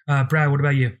 Brad, what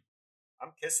about you?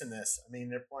 I'm kissing this. I mean,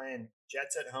 they're playing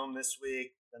Jets at home this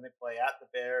week. Then they play at the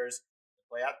Bears. They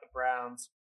play at the Browns,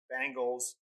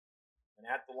 Bengals, and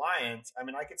at the Lions. I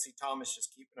mean, I could see Thomas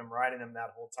just keeping them, riding them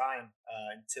that whole time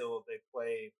until they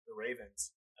play the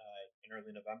Ravens in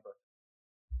early November.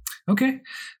 Okay.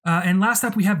 And last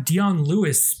up, we have Dion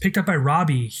Lewis, picked up by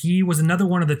Robbie. He was another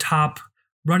one of the top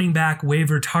running back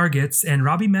waiver targets, and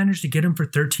Robbie managed to get him for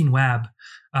 13 WAB.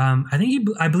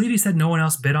 I believe he said no one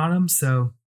else bid on him,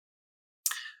 so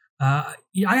I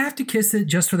have to kiss it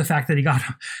just for the fact that he got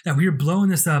him. That we were blowing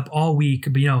this up all week,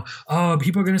 but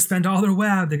people are going to spend all their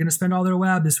WAB. They're going to spend all their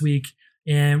WAB this week,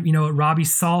 and Robbie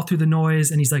saw through the noise,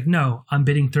 and he's like, no, I'm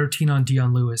bidding 13 on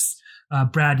Dion Lewis.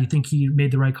 Brad, do you think he made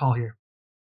the right call here?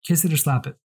 Kiss it or slap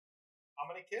it? I'm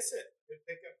going to kiss it. Good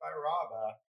pickup by Rob.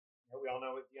 We all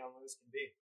know what Dion Lewis can be.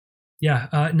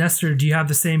 Yeah. Nestor, do you have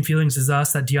the same feelings as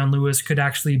us that Dion Lewis could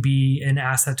actually be an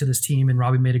asset to this team and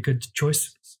Robbie made a good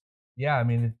choice? Yeah, I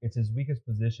mean, it's his weakest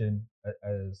position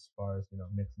as far as,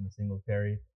 mixing the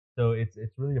Singletary. So it's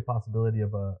really a possibility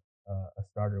of a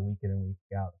starter week in and week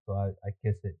out. So I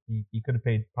kiss it. He could have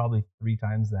paid probably 3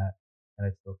 times that, and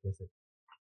I'd still kiss it.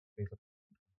 Basically.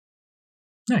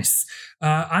 Nice.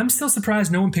 I'm still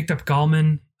surprised no one picked up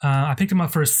Gallman. I picked him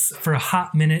up for a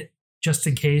hot minute just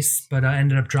in case, but I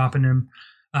ended up dropping him.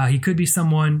 He could be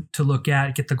someone to look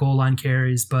at, get the goal line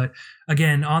carries. But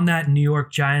again, on that New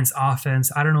York Giants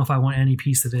offense, I don't know if I want any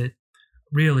piece of it,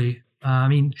 really. I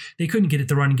mean, they couldn't get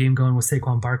the running game going with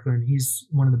Saquon Barkley, and he's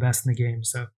one of the best in the game.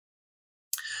 So,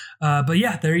 but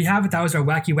yeah, there you have it. That was our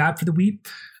Wacky WAB for the week.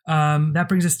 That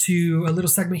brings us to a little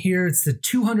segment here. It's the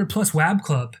 200 plus WAB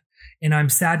Club. And I'm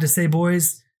sad to say,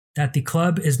 boys, that the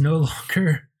club is no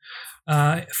longer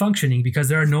functioning because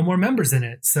there are no more members in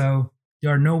it. So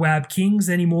there are no WAB Kings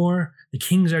anymore. The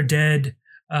Kings are dead,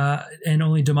 and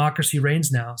only democracy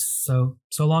reigns now. So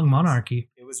long,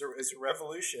 monarchy. It was a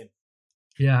revolution.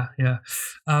 Yeah.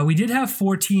 We did have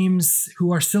 4 teams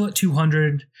who are still at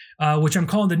 200, which I'm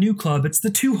calling the new club. It's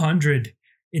the 200.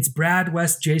 It's Brad,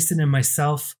 Wes, Jason, and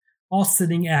myself all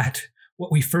sitting at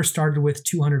what we first started with,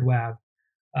 200 WAB.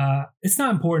 It's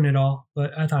not important at all,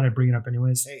 but I thought I'd bring it up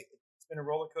anyways. Hey, it's been a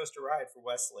roller coaster ride for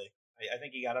Wesley. I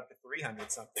think he got up to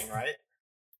 300 something, right?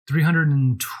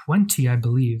 320, I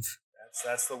believe.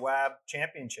 That's the WAB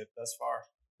championship thus far.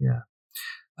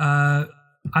 Yeah.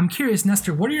 I'm curious,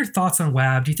 Nestor, what are your thoughts on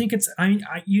WAB? Do you think it's,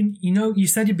 you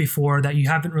said it before that you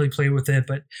haven't really played with it,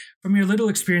 but from your little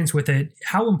experience with it,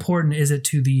 how important is it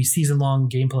to the season-long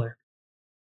gameplay?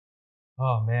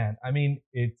 Oh man. I mean,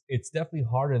 it's definitely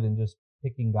harder than just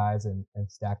picking guys and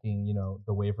stacking,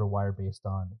 the waiver wire based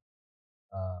on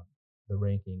the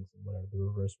rankings and whatever, the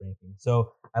reverse ranking.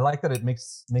 So I like that it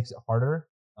makes it harder.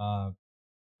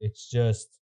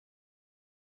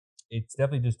 It's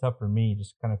definitely just tough for me,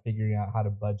 just kind of figuring out how to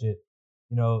budget.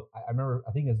 I remember,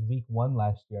 I think it was week 1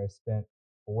 last year, I spent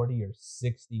 40 or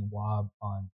 60 WAB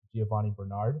on Giovanni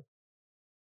Bernard.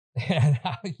 And,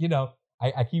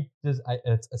 I keep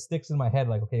it sticks in my head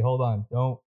like, okay, hold on,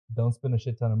 don't spend a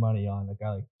shit ton of money on a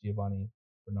guy like Giovanni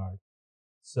Bernard.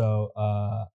 So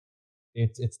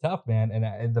it's tough, man.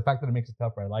 And the fact that it makes it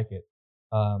tougher, I like it.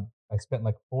 I spent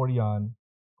like 40 on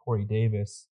Corey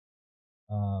Davis.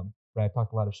 Brad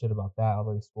talked a lot of shit about that,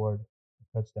 although he scored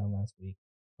a touchdown last week.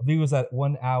 I believe it was at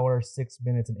 1 hour, 6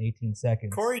 minutes, and 18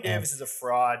 seconds. Corey Davis is a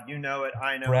fraud. You know it.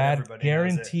 I know Brad, it. Everybody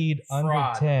guaranteed knows it.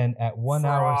 under 10 at 1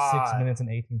 hour, 6 minutes, and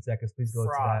 18 seconds. Please go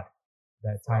to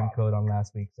that time code on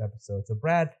last week's episode. So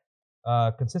Brad,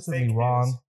 consistently Fake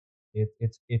wrong.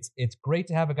 It's great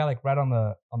to have a guy like Brad on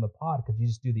the pod because you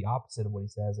just do the opposite of what he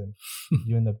says and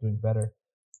you end up doing better.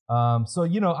 So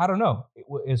I don't know.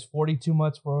 Is 40 too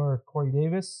much for Corey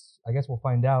Davis? I guess we'll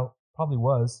find out. Probably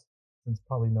was, since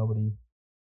probably nobody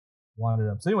wanted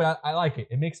him. So anyway, I like it.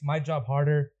 It makes my job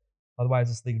harder. Otherwise,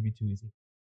 this league would be too easy.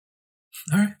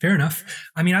 All right, fair enough.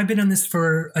 I mean, I've been on this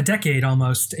for a decade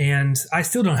almost, and I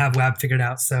still don't have WAB figured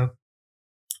out. So,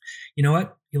 you know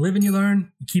what? You live and you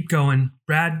learn. You keep going.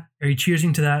 Brad, are you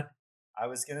cheersing to that? I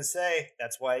was going to say,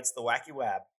 that's why it's the Wacky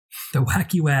WAB. The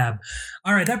Wacky WAB.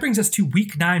 All right, that brings us to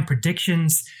week 9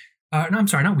 predictions. No, I'm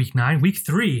sorry, not week 9, week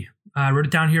 3. I wrote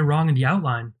it down here wrong in the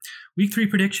outline. Week 3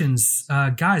 predictions.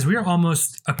 Guys, we are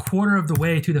almost a quarter of the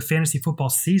way through the fantasy football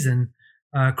season.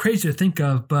 Crazy to think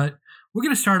of, but we're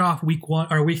going to start off week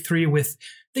 3 with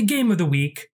the game of the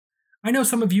week. I know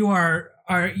some of you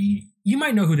you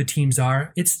might know who the teams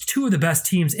are. It's 2 of the best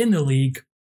teams in the league.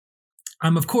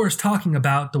 I'm, of course, talking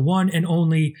about the one and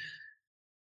only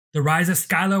the Rise of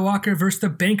Skylar Walker versus the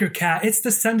Banker Cat. It's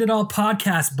the Send It All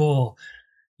Podcast Bowl.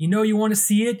 You know you want to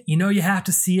see it. You know you have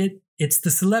to see it. It's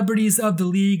the celebrities of the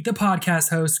league, the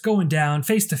podcast hosts going down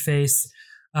face to face.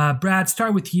 Brad,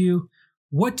 start with you.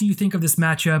 What do you think of this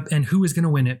matchup and who is going to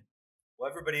win it? Well,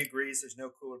 everybody agrees there's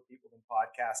no cooler people than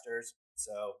podcasters.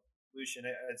 So, Lucian,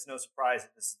 it's no surprise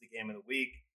that this is the game of the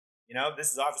week. You know,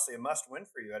 this is obviously a must-win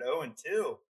for you at 0-2.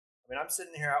 I mean, I'm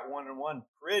sitting here at 1-1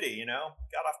 pretty, you know.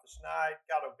 Got off the schneid,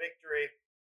 got a victory.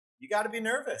 You got to be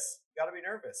nervous.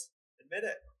 Admit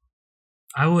it.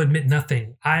 I will admit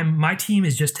nothing. My team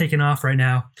is just taking off right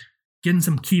now, getting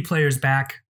some key players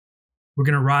back. We're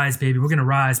going to rise, baby. We're going to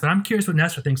rise. But I'm curious what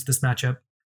Nestor thinks of this matchup.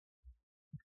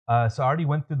 So I already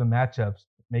went through the matchups,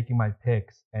 making my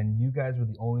picks, and you guys were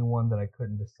the only one that I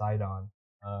couldn't decide on.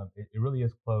 It really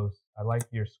is close. I like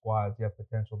your squads. You have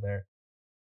potential there.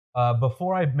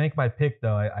 Before I make my pick,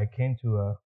 though, I came to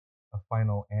a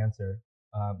final answer.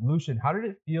 Lucian, how did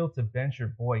it feel to bench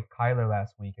your boy Kyler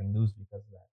last week and lose because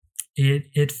of that?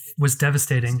 It was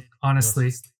devastating, honestly.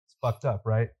 It's fucked up,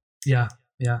 right? Yeah.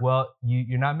 Well,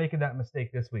 you're not making that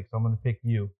mistake this week, so I'm going to pick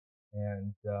you,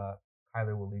 and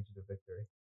Kyler will lead you to victory.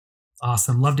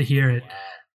 Awesome. Love to hear it.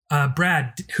 Wow.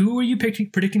 Brad, who are you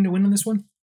predicting to win on this one?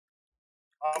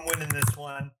 I'm winning this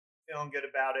one. Feeling good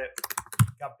about it.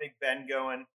 Got Big Ben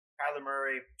going. Kyler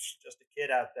Murray, just a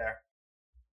kid out there.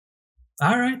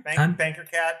 All right. Banker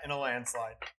cat in a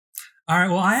landslide. All right.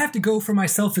 Well, I have to go for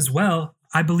myself as well.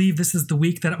 I believe this is the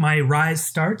week that my rise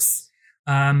starts.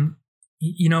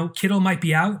 Kittle might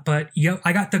be out, but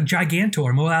I got the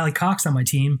Gigantor, Mo Alley Cox, on my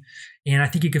team, and I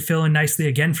think he could fill in nicely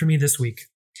again for me this week.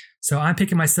 So I'm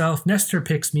picking myself. Nestor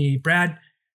picks me. Brad,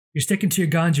 you're sticking to your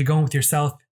guns. You're going with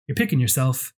yourself. You're picking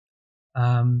yourself.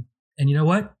 And you know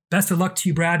what? Best of luck to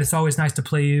you, Brad. It's always nice to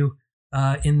play you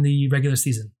in the regular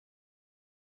season.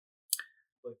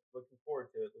 Looking forward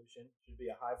to it, Lucian. Should be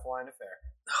a high-flying affair.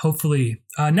 Hopefully.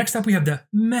 Next up, we have the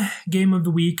meh game of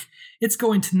the week. It's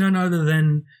going to none other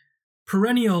than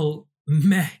perennial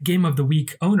meh game of the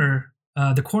week owner,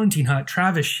 the Quarantine Hut,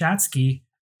 Travis Shatsky.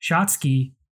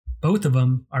 Both of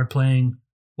them are playing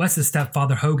Wes's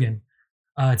stepfather, Hogan.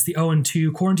 It's the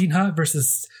 0-2 Quarantine Hut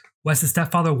versus Wes's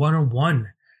stepfather, 1-1.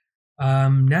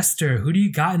 Nestor, who do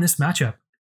you got in this matchup?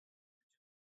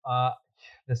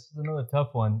 This is another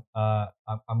tough one.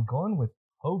 I'm going with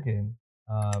Hogan.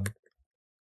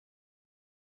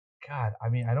 God, I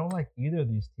mean, I don't like either of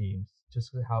these teams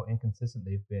just because of how inconsistent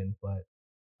they've been. But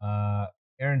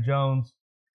Aaron Jones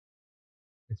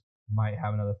might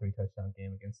have another 3-touchdown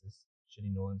game against this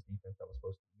shitty New Orleans defense that was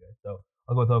supposed to be good. So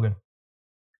I'll go with Hogan.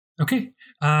 Okay.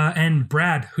 And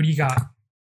Brad, who do you got?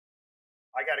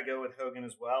 I got to go with Hogan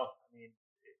as well. I mean,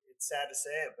 it's sad to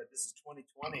say it, but this is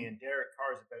 2020, and Derek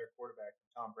Carr is a better quarterback than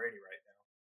Tom Brady right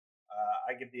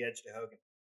now. I give the edge to Hogan.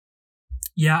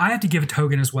 Yeah, I have to give it to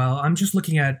Hogan as well. I'm just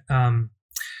looking at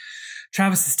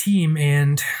Travis's team,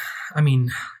 and I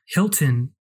mean,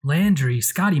 Hilton, Landry,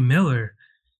 Scotty Miller,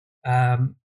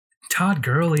 Todd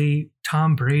Gurley,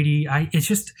 Tom Brady.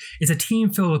 It's a team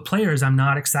filled with players I'm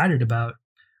not excited about.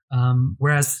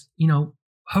 Whereas,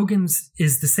 Hogan's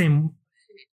is the same.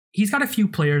 He's got a few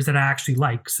players that I actually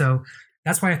like. So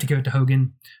that's why I have to give it to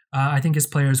Hogan. I think his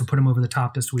players will put him over the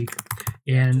top this week.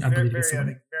 And I believe it's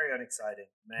very unexciting.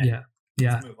 Man.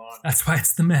 Yeah. Let's move on. That's why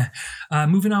it's the meh.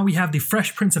 Moving on, we have the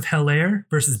Fresh Prince of Bel-Air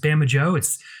versus Bama Joe.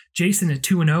 It's Jason at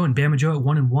 2-0 and Bama Joe at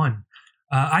 1-1.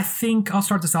 I think I'll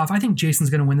start this off. I think Jason's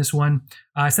going to win this one.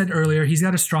 I said earlier, he's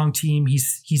got a strong team.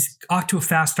 He's off to a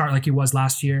fast start like he was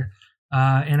last year.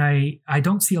 And I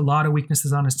don't see a lot of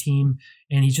weaknesses on his team,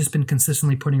 and he's just been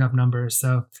consistently putting up numbers.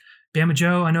 So Bama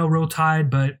Joe, I know roll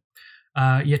tide, but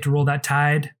you have to roll that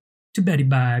tide to Betty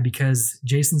Bye because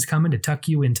Jason's coming to tuck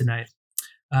you in tonight.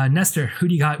 Nestor, who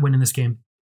do you got winning this game?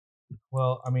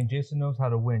 Well, I mean, Jason knows how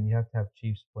to win. You have to have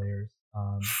Chiefs players.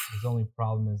 His only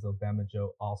problem is, though, Bama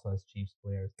Joe also has Chiefs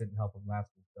players. Didn't help him last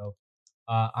week. So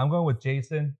I'm going with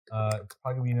Jason. It's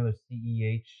probably going to be another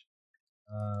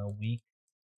CEH week.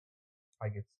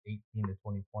 Probably gets 18 to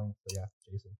 20 points. So, yeah,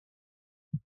 Jason.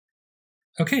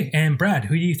 Okay, and Brad,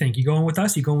 who do you think? You going with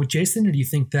us? You going with Jason? Or do you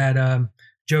think that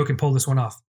Joe can pull this one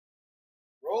off?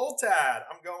 Roll Tide.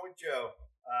 I'm going with Joe.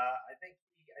 I think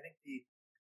the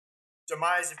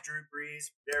demise of Drew Brees,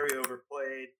 very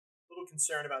overplayed. A little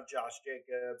concerned about Josh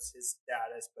Jacobs, his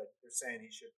status, but they're saying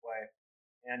he should play.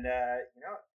 And,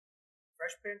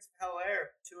 Fresh Prince of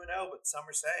Bel-Air, 2-0, but some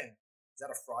are saying, is that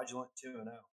a fraudulent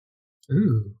 2-0?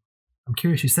 Ooh, I'm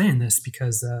curious you're saying this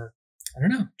because, I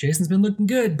don't know. Jason's been looking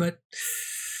good, but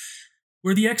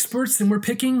we're the experts and we're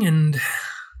picking, and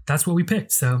that's what we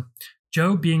picked. So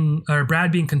Brad being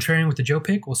contrarian with the Joe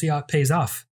pick, we'll see how it pays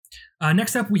off.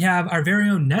 Next up, we have our very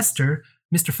own Nestor,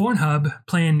 Mr. Fornhub,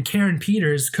 playing Karen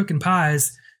Peters, cooking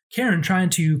pies, Karen trying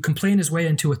to complain his way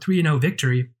into a 3-0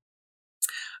 victory.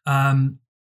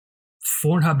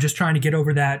 Fornhub just trying to get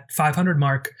over that 500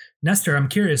 mark. Nestor, I'm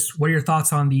curious, what are your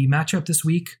thoughts on the matchup this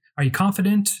week? Are you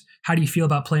confident? How do you feel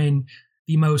about playing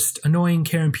the most annoying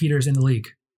Karen Peters in the league?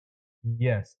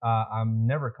 Yes, I'm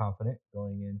never confident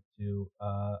going into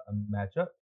a matchup.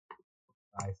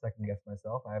 I second guess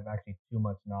myself. I have actually too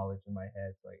much knowledge in my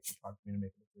head, so it's hard for me to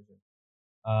make a decision.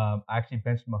 I actually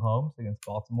benched Mahomes against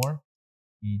Baltimore.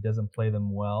 He doesn't play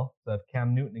them well. So I have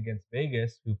Cam Newton against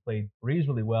Vegas, who played Breeze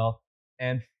really well.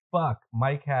 And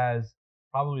Mike has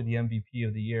probably the MVP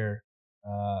of the year,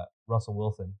 Russell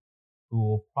Wilson, who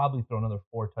will probably throw another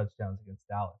 4 touchdowns against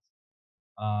Dallas.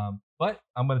 But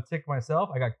I'm going to tick myself.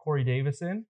 I got Corey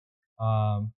Davison,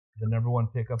 the number 1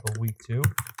 pickup of week 2,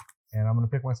 and I'm going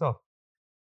to pick myself.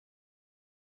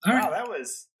 All right. Wow, that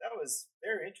was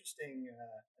very interesting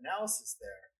analysis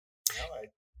there.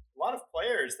 A lot of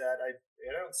players that I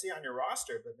don't see on your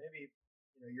roster, but maybe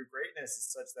your greatness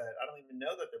is such that I don't even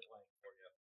know that they're playing for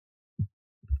you.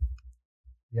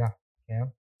 Yeah,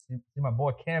 Cam. See my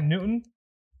boy Cam Newton.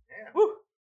 Yeah. Woo.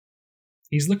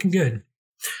 He's looking good.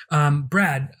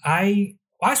 Brad, I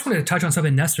just wanted to touch on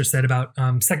something Nestor said about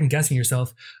second guessing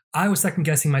yourself. I was second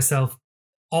guessing myself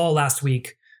all last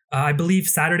week. I believe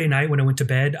Saturday night when I went to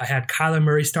bed, I had Kyler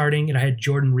Murray starting and I had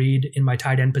Jordan Reed in my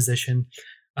tight end position.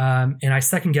 And I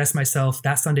second guessed myself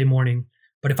that Sunday morning.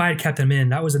 But if I had kept them in,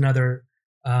 that was another,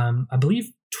 I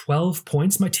believe, 12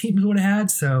 points my team would have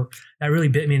had. So that really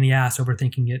bit me in the ass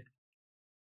overthinking it.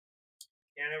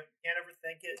 Can't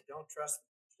overthink it. Don't trust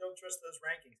those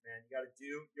rankings, man. You got to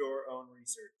do your own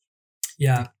research.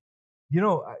 Yeah.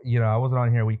 I wasn't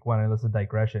on here week 1. I listened to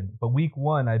digression, but week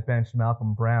 1 I benched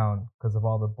Malcolm Brown because of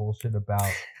all the bullshit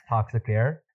about toxic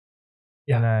air.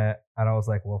 Yeah. And I was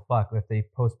like, well, fuck, if they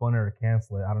postpone it or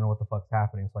cancel it, I don't know what the fuck's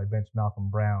happening. So I benched Malcolm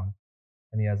Brown,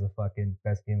 and he has a fucking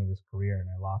best game of his career, and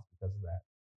I lost because of that.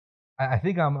 I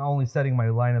think I'm only setting my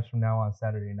lineups from now on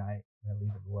Saturday night, and I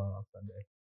leave it alone on Sunday.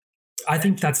 I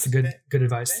think that's good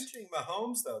advice. Benching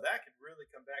Mahomes, though, that could really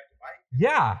come back to bite you.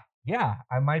 Yeah.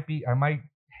 I might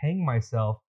hang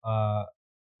myself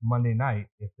Monday night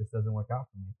if this doesn't work out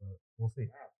for me, but we'll see.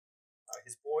 Wow.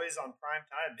 His boys on prime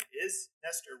time. Is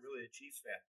Nestor really a Chiefs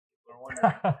fan? People are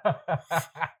wondering.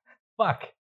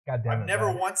 Fuck. God damn it. I've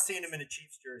never once seen him in a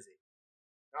Chiefs jersey.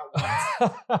 Not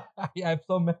once. Yeah, I have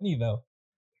so many, though.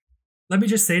 Let me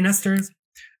just say, Nestor,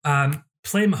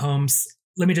 play Mahomes.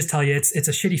 Let me just tell you, it's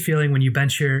a shitty feeling when you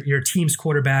bench your team's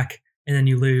quarterback and then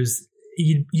you lose.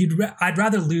 I'd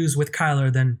rather lose with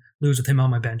Kyler than lose with him on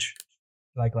my bench.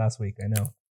 Like last week, I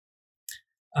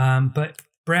know. But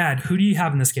Brad, who do you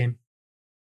have in this game?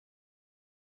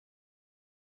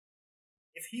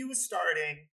 If he was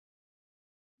starting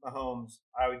Mahomes,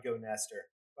 I would go Nestor.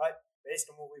 But based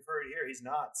on what we've heard here, he's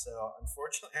not. So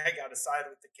unfortunately, I got to side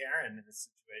with the Karen in this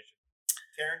situation.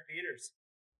 Karen Peters.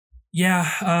 Yeah,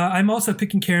 I'm also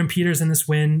picking Karen Peters in this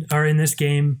win or in this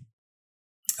game.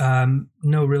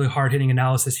 No really hard hitting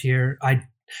analysis here.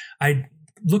 I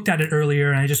looked at it earlier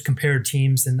and I just compared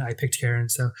teams and I picked Karen.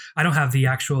 So I don't have the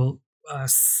actual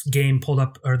game pulled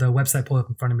up or the website pulled up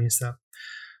in front of me. So,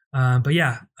 but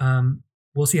yeah,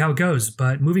 we'll see how it goes.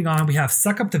 But moving on, we have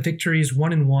Suck Up the Victories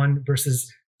 1-1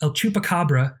 versus El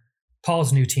Chupacabra,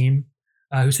 Paul's new team,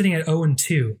 who's sitting at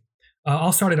 0-2.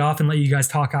 I'll start it off and let you guys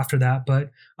talk after that.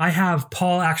 But I have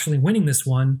Paul actually winning this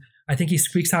one. I think he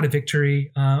squeaks out a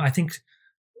victory. I think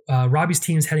Robbie's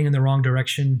team's heading in the wrong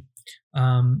direction.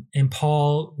 And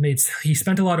Paul he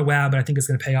spent a lot of WAB, but I think it's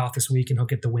going to pay off this week and he'll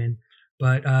get the win.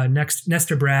 But next,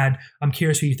 Nestor, Brad, I'm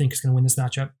curious who you think is going to win this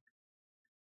matchup.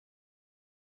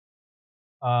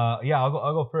 Yeah,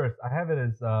 I'll go first. I have it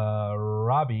as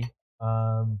Robbie.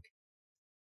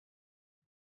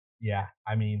 Yeah,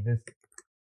 I mean this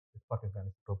fucking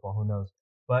fantasy football. Who knows?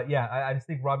 But yeah, I just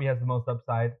think Robbie has the most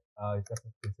upside. He's got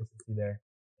some consistency there,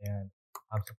 and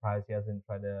I'm surprised he hasn't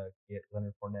tried to get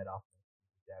Leonard Fournette off him.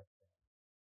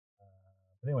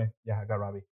 But anyway, yeah, I got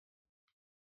Robbie.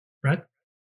 Brad?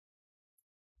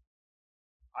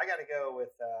 I got to go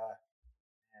with,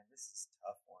 man, this is a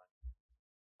tough one.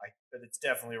 But it's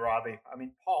definitely Robbie. I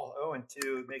mean, Paul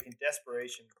 0-2, making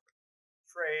desperation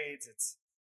trades.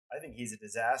 I think he's a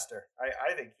disaster.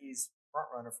 I think he's front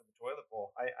runner for the toilet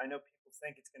bowl. I know people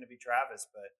think it's going to be Travis,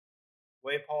 but the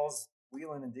way Paul's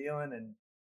wheeling and dealing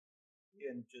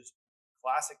and just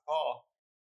classic Paul,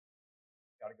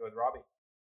 got to go with Robbie.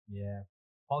 Yeah.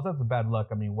 Paul's had some bad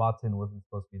luck. I mean, Watson wasn't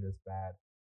supposed to be this bad,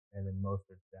 and then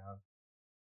Mostert's down.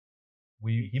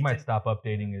 He might stop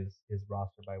updating his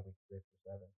roster by week 6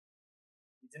 or 7.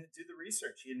 He didn't do the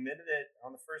research. He admitted it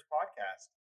on the first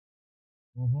podcast.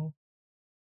 Mm-hmm.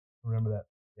 Remember that.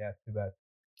 Yeah, too bad.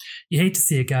 You hate to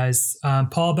see it, guys.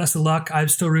 Paul, best of luck. I'm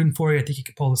still rooting for you. I think you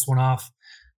can pull this one off.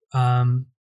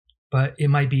 But it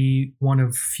might be one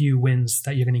of few wins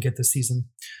that you're going to get this season.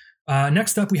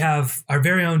 Next up, we have our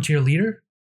very own cheerleader.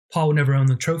 Paul would never own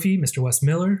the trophy, Mr. Wes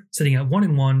Miller, sitting at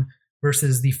 1-1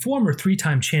 versus the former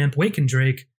 3-time champ, Waken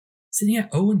Drake, sitting at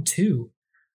 0-2.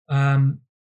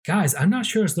 Guys, I'm not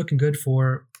sure it's looking good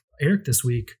for Eric this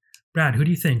week. Brad, who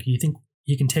do you think? Do you think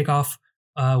he can take off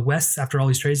Wes after all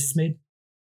these trades he's made?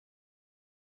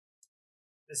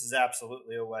 This is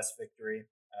absolutely a Wes victory.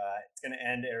 It's going to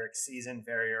end Eric's season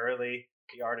very early.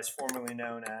 The artist formerly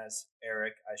known as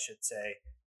Eric, I should say.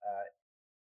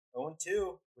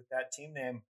 0-2 with that team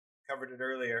name. Covered it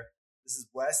earlier. This is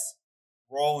Wes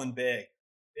rolling big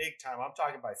time. I'm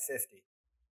talking by 50.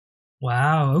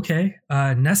 Wow. Okay.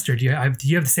 Nestor, do you have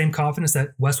the same confidence that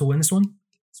Wes will win this one?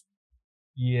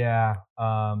 Yeah.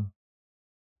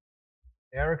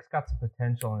 Eric's got some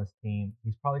potential on his team.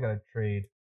 He's probably got to trade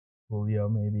Julio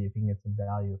maybe if he can get some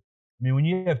value. I mean, when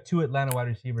you have 2 Atlanta wide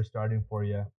receivers starting for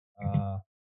you,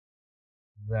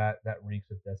 that reeks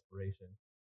of desperation.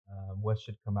 Wes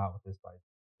should come out with this by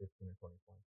 15 or 20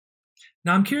 points.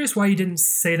 Now, I'm curious why you didn't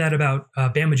say that about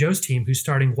Bama Joe's team, who's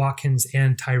starting Watkins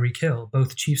and Tyreek Hill,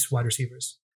 both Chiefs wide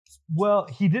receivers. Well,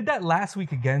 he did that last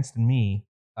week against me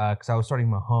because I was starting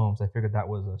Mahomes. I figured that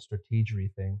was a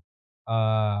strategery thing.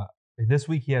 This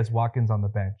week he has Watkins on the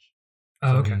bench.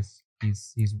 Oh, okay.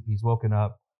 He's woken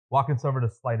up. Watkins suffered a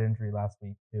slight injury last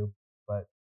week too, but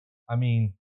I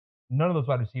mean, none of those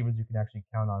wide receivers you can actually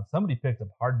count on. Somebody picked up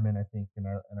Hardman, I think, in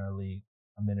our league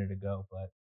a minute ago, but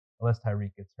unless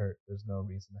Tyreek gets hurt, there's no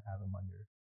reason to have him on your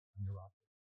roster.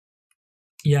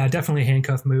 Yeah, definitely a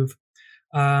handcuff move.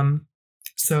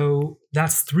 So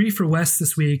that's 3 for Wes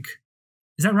this week.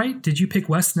 Is that right? Did you pick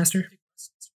Wes, Nestor?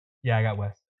 Yeah, I got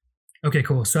Wes. Okay,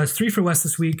 cool. So that's 3 for Wes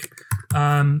this week.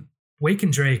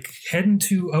 Waken Drake heading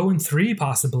to 0-3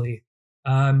 possibly.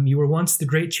 You were once the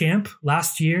great champ.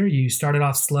 Last year, you started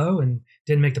off slow and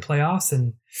didn't make the playoffs.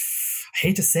 And I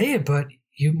hate to say it, but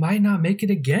you might not make it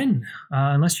again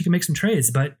unless you can make some trades.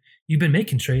 But you've been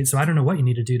making trades, so I don't know what you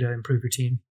need to do to improve your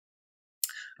team.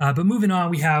 But moving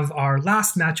on, we have our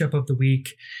last matchup of the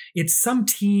week. It's some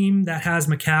team that has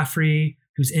McCaffrey,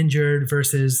 who's injured,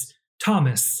 versus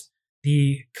Thomas,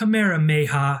 the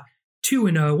Kamehameha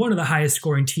 2-0, one of the highest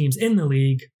scoring teams in the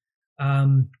league.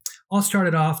 I'll start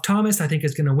it off. Thomas, I think,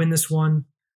 is going to win this one.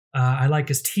 I like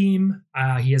his team.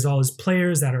 He has all his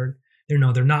players that are, they're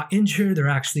not injured. They're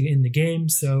actually in the game.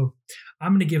 So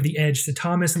I'm going to give the edge to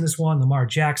Thomas in this one. Lamar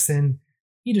Jackson,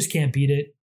 he just can't beat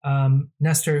it.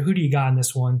 Nestor, who do you got in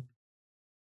this one?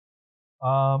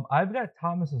 I've got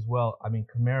Thomas as well. I mean,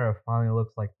 Kamara finally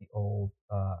looks like the old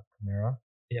Kamara.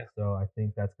 Yeah. So I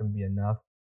think that's going to be enough.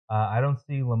 I don't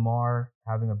see Lamar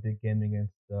having a big game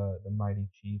against the mighty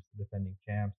Chiefs, the defending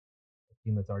champs, a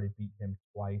team that's already beat him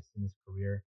twice in his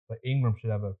career. But Ingram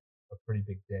should have a pretty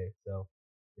big day. So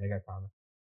yeah, I got Thomas.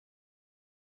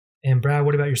 And Brad,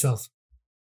 what about yourself?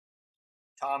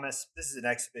 Thomas, this is an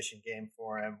exhibition game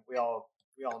for him. We all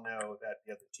know that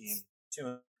the other team,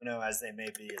 2-0 as they may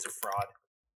be, is a fraud.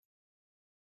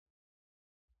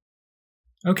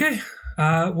 Okay.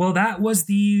 Well, that was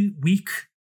the week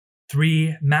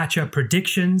 3 matchup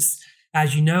predictions.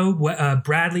 As you know,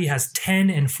 Bradley has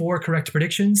 10-4 correct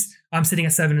predictions. I'm sitting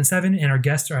at 7-7, and our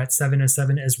guests are at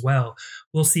 7-7 as well.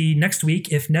 We'll see next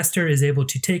week if Nestor is able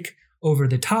to take over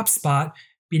the top spot,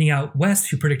 beating out Wes,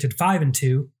 who predicted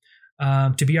 5-2,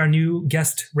 to be our new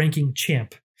guest ranking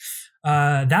champ.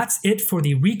 That's it for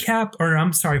the recap,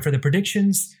 for the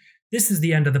predictions. This is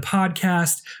the end of the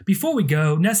podcast. Before we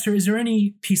go, Nestor, is there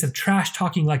any piece of trash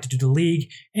talking you'd like to do to the league?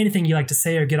 Anything you'd like to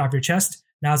say or get off your chest?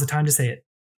 Now's the time to say it.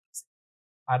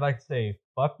 I'd like to say,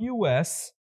 fuck you,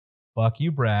 Wes. Fuck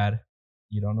you, Brad.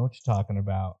 You don't know what you're talking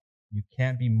about. You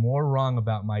can't be more wrong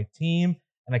about my team,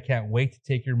 and I can't wait to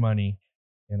take your money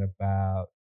in about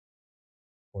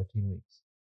 14 weeks.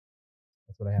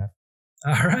 That's what I have.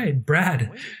 All right,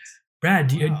 Brad. Wait. Brad,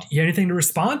 do you have anything to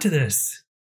respond to this?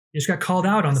 You just got called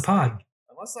out on the pod.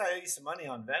 Unless I owe you some money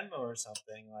on Venmo or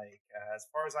something, as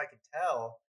far as I can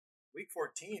tell, week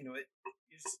 14,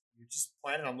 you're just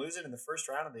planning on losing in the first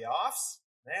round of the offs?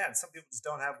 Man, some people just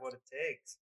don't have what it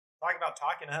takes. Talk about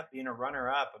talking up, being a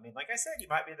runner-up. I mean, like I said, you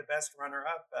might be the best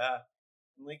runner-up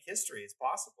in league history. It's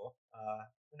possible.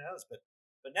 Who knows? But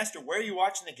Nestor, where are you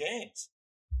watching the games?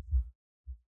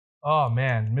 Oh,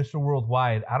 man, Mr.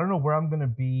 Worldwide. I don't know where I'm going to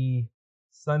be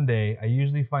Sunday. I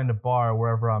usually find a bar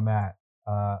wherever I'm at.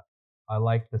 I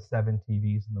like the 7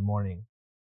 TVs in the morning.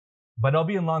 But I'll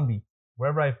be in Long Beach,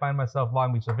 wherever I find myself,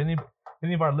 Long Beach. So if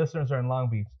any of our listeners are in Long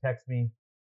Beach, text me,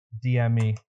 DM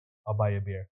me. I'll buy you a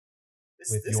beer.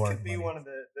 This could be one of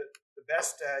the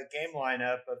best game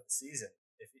lineup of the season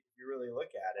if you really look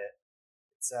at it.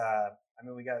 It's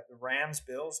we got the Rams,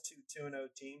 Bills, 2-0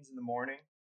 teams in the morning,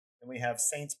 and we have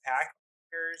Saints,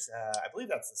 Packers. I believe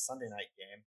that's the Sunday night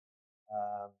game.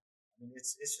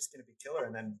 It's just going to be killer.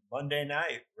 And then Monday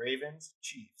night, Ravens,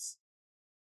 Chiefs.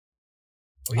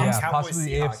 Yeah, possibly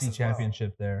the AFC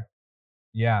Championship there.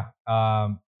 Yeah,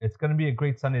 it's going to be a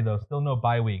great Sunday though. Still no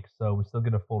bye week, so we still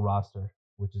get a full roster,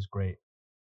 which is great.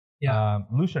 Yeah,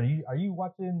 Lucian, are you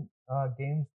watching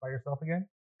games by yourself again?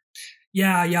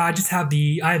 Yeah. I just have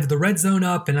the Red Zone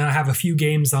up, and I have a few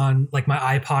games on like my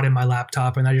iPod and my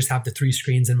laptop, and I just have the 3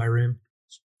 screens in my room.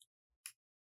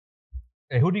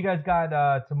 Hey, who do you guys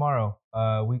got tomorrow?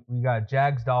 We got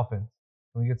Jags, Dolphins.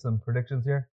 Can we get some predictions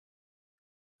here?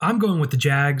 I'm going with the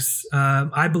Jags.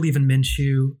 I believe in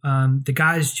Minshew. The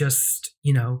guy's just,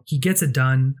 he gets it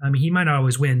done. I mean, he might not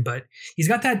always win, but he's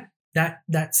got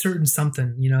that certain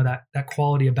something, that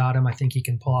quality about him. I think he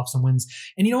can pull off some wins.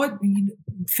 And you know what?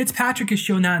 Fitzpatrick has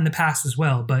shown that in the past as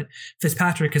well, but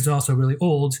Fitzpatrick is also really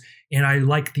old, and I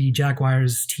like the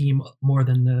Jaguars team more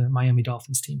than the Miami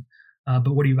Dolphins team.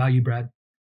 But what about you, Brad?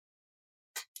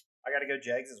 I got to go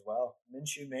Jags as well.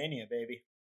 Minshew mania, baby.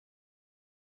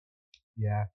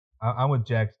 Yeah, I'm with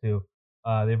Jags too.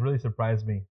 They've really surprised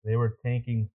me. They were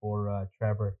tanking for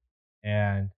Trevor,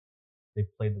 and they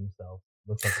played themselves.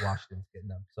 Looks like Washington's getting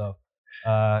them. So,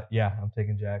 yeah, I'm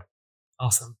taking Jags.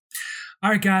 Awesome.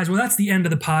 All right, guys. Well, that's the end of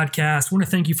the podcast. I want to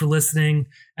thank you for listening,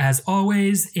 as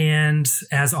always. And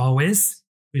as always,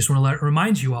 we just want to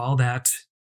remind you all that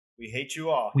we hate you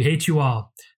all. We hate you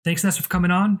all. Thanks, Nessa, for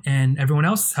coming on, and everyone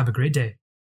else, have a great day.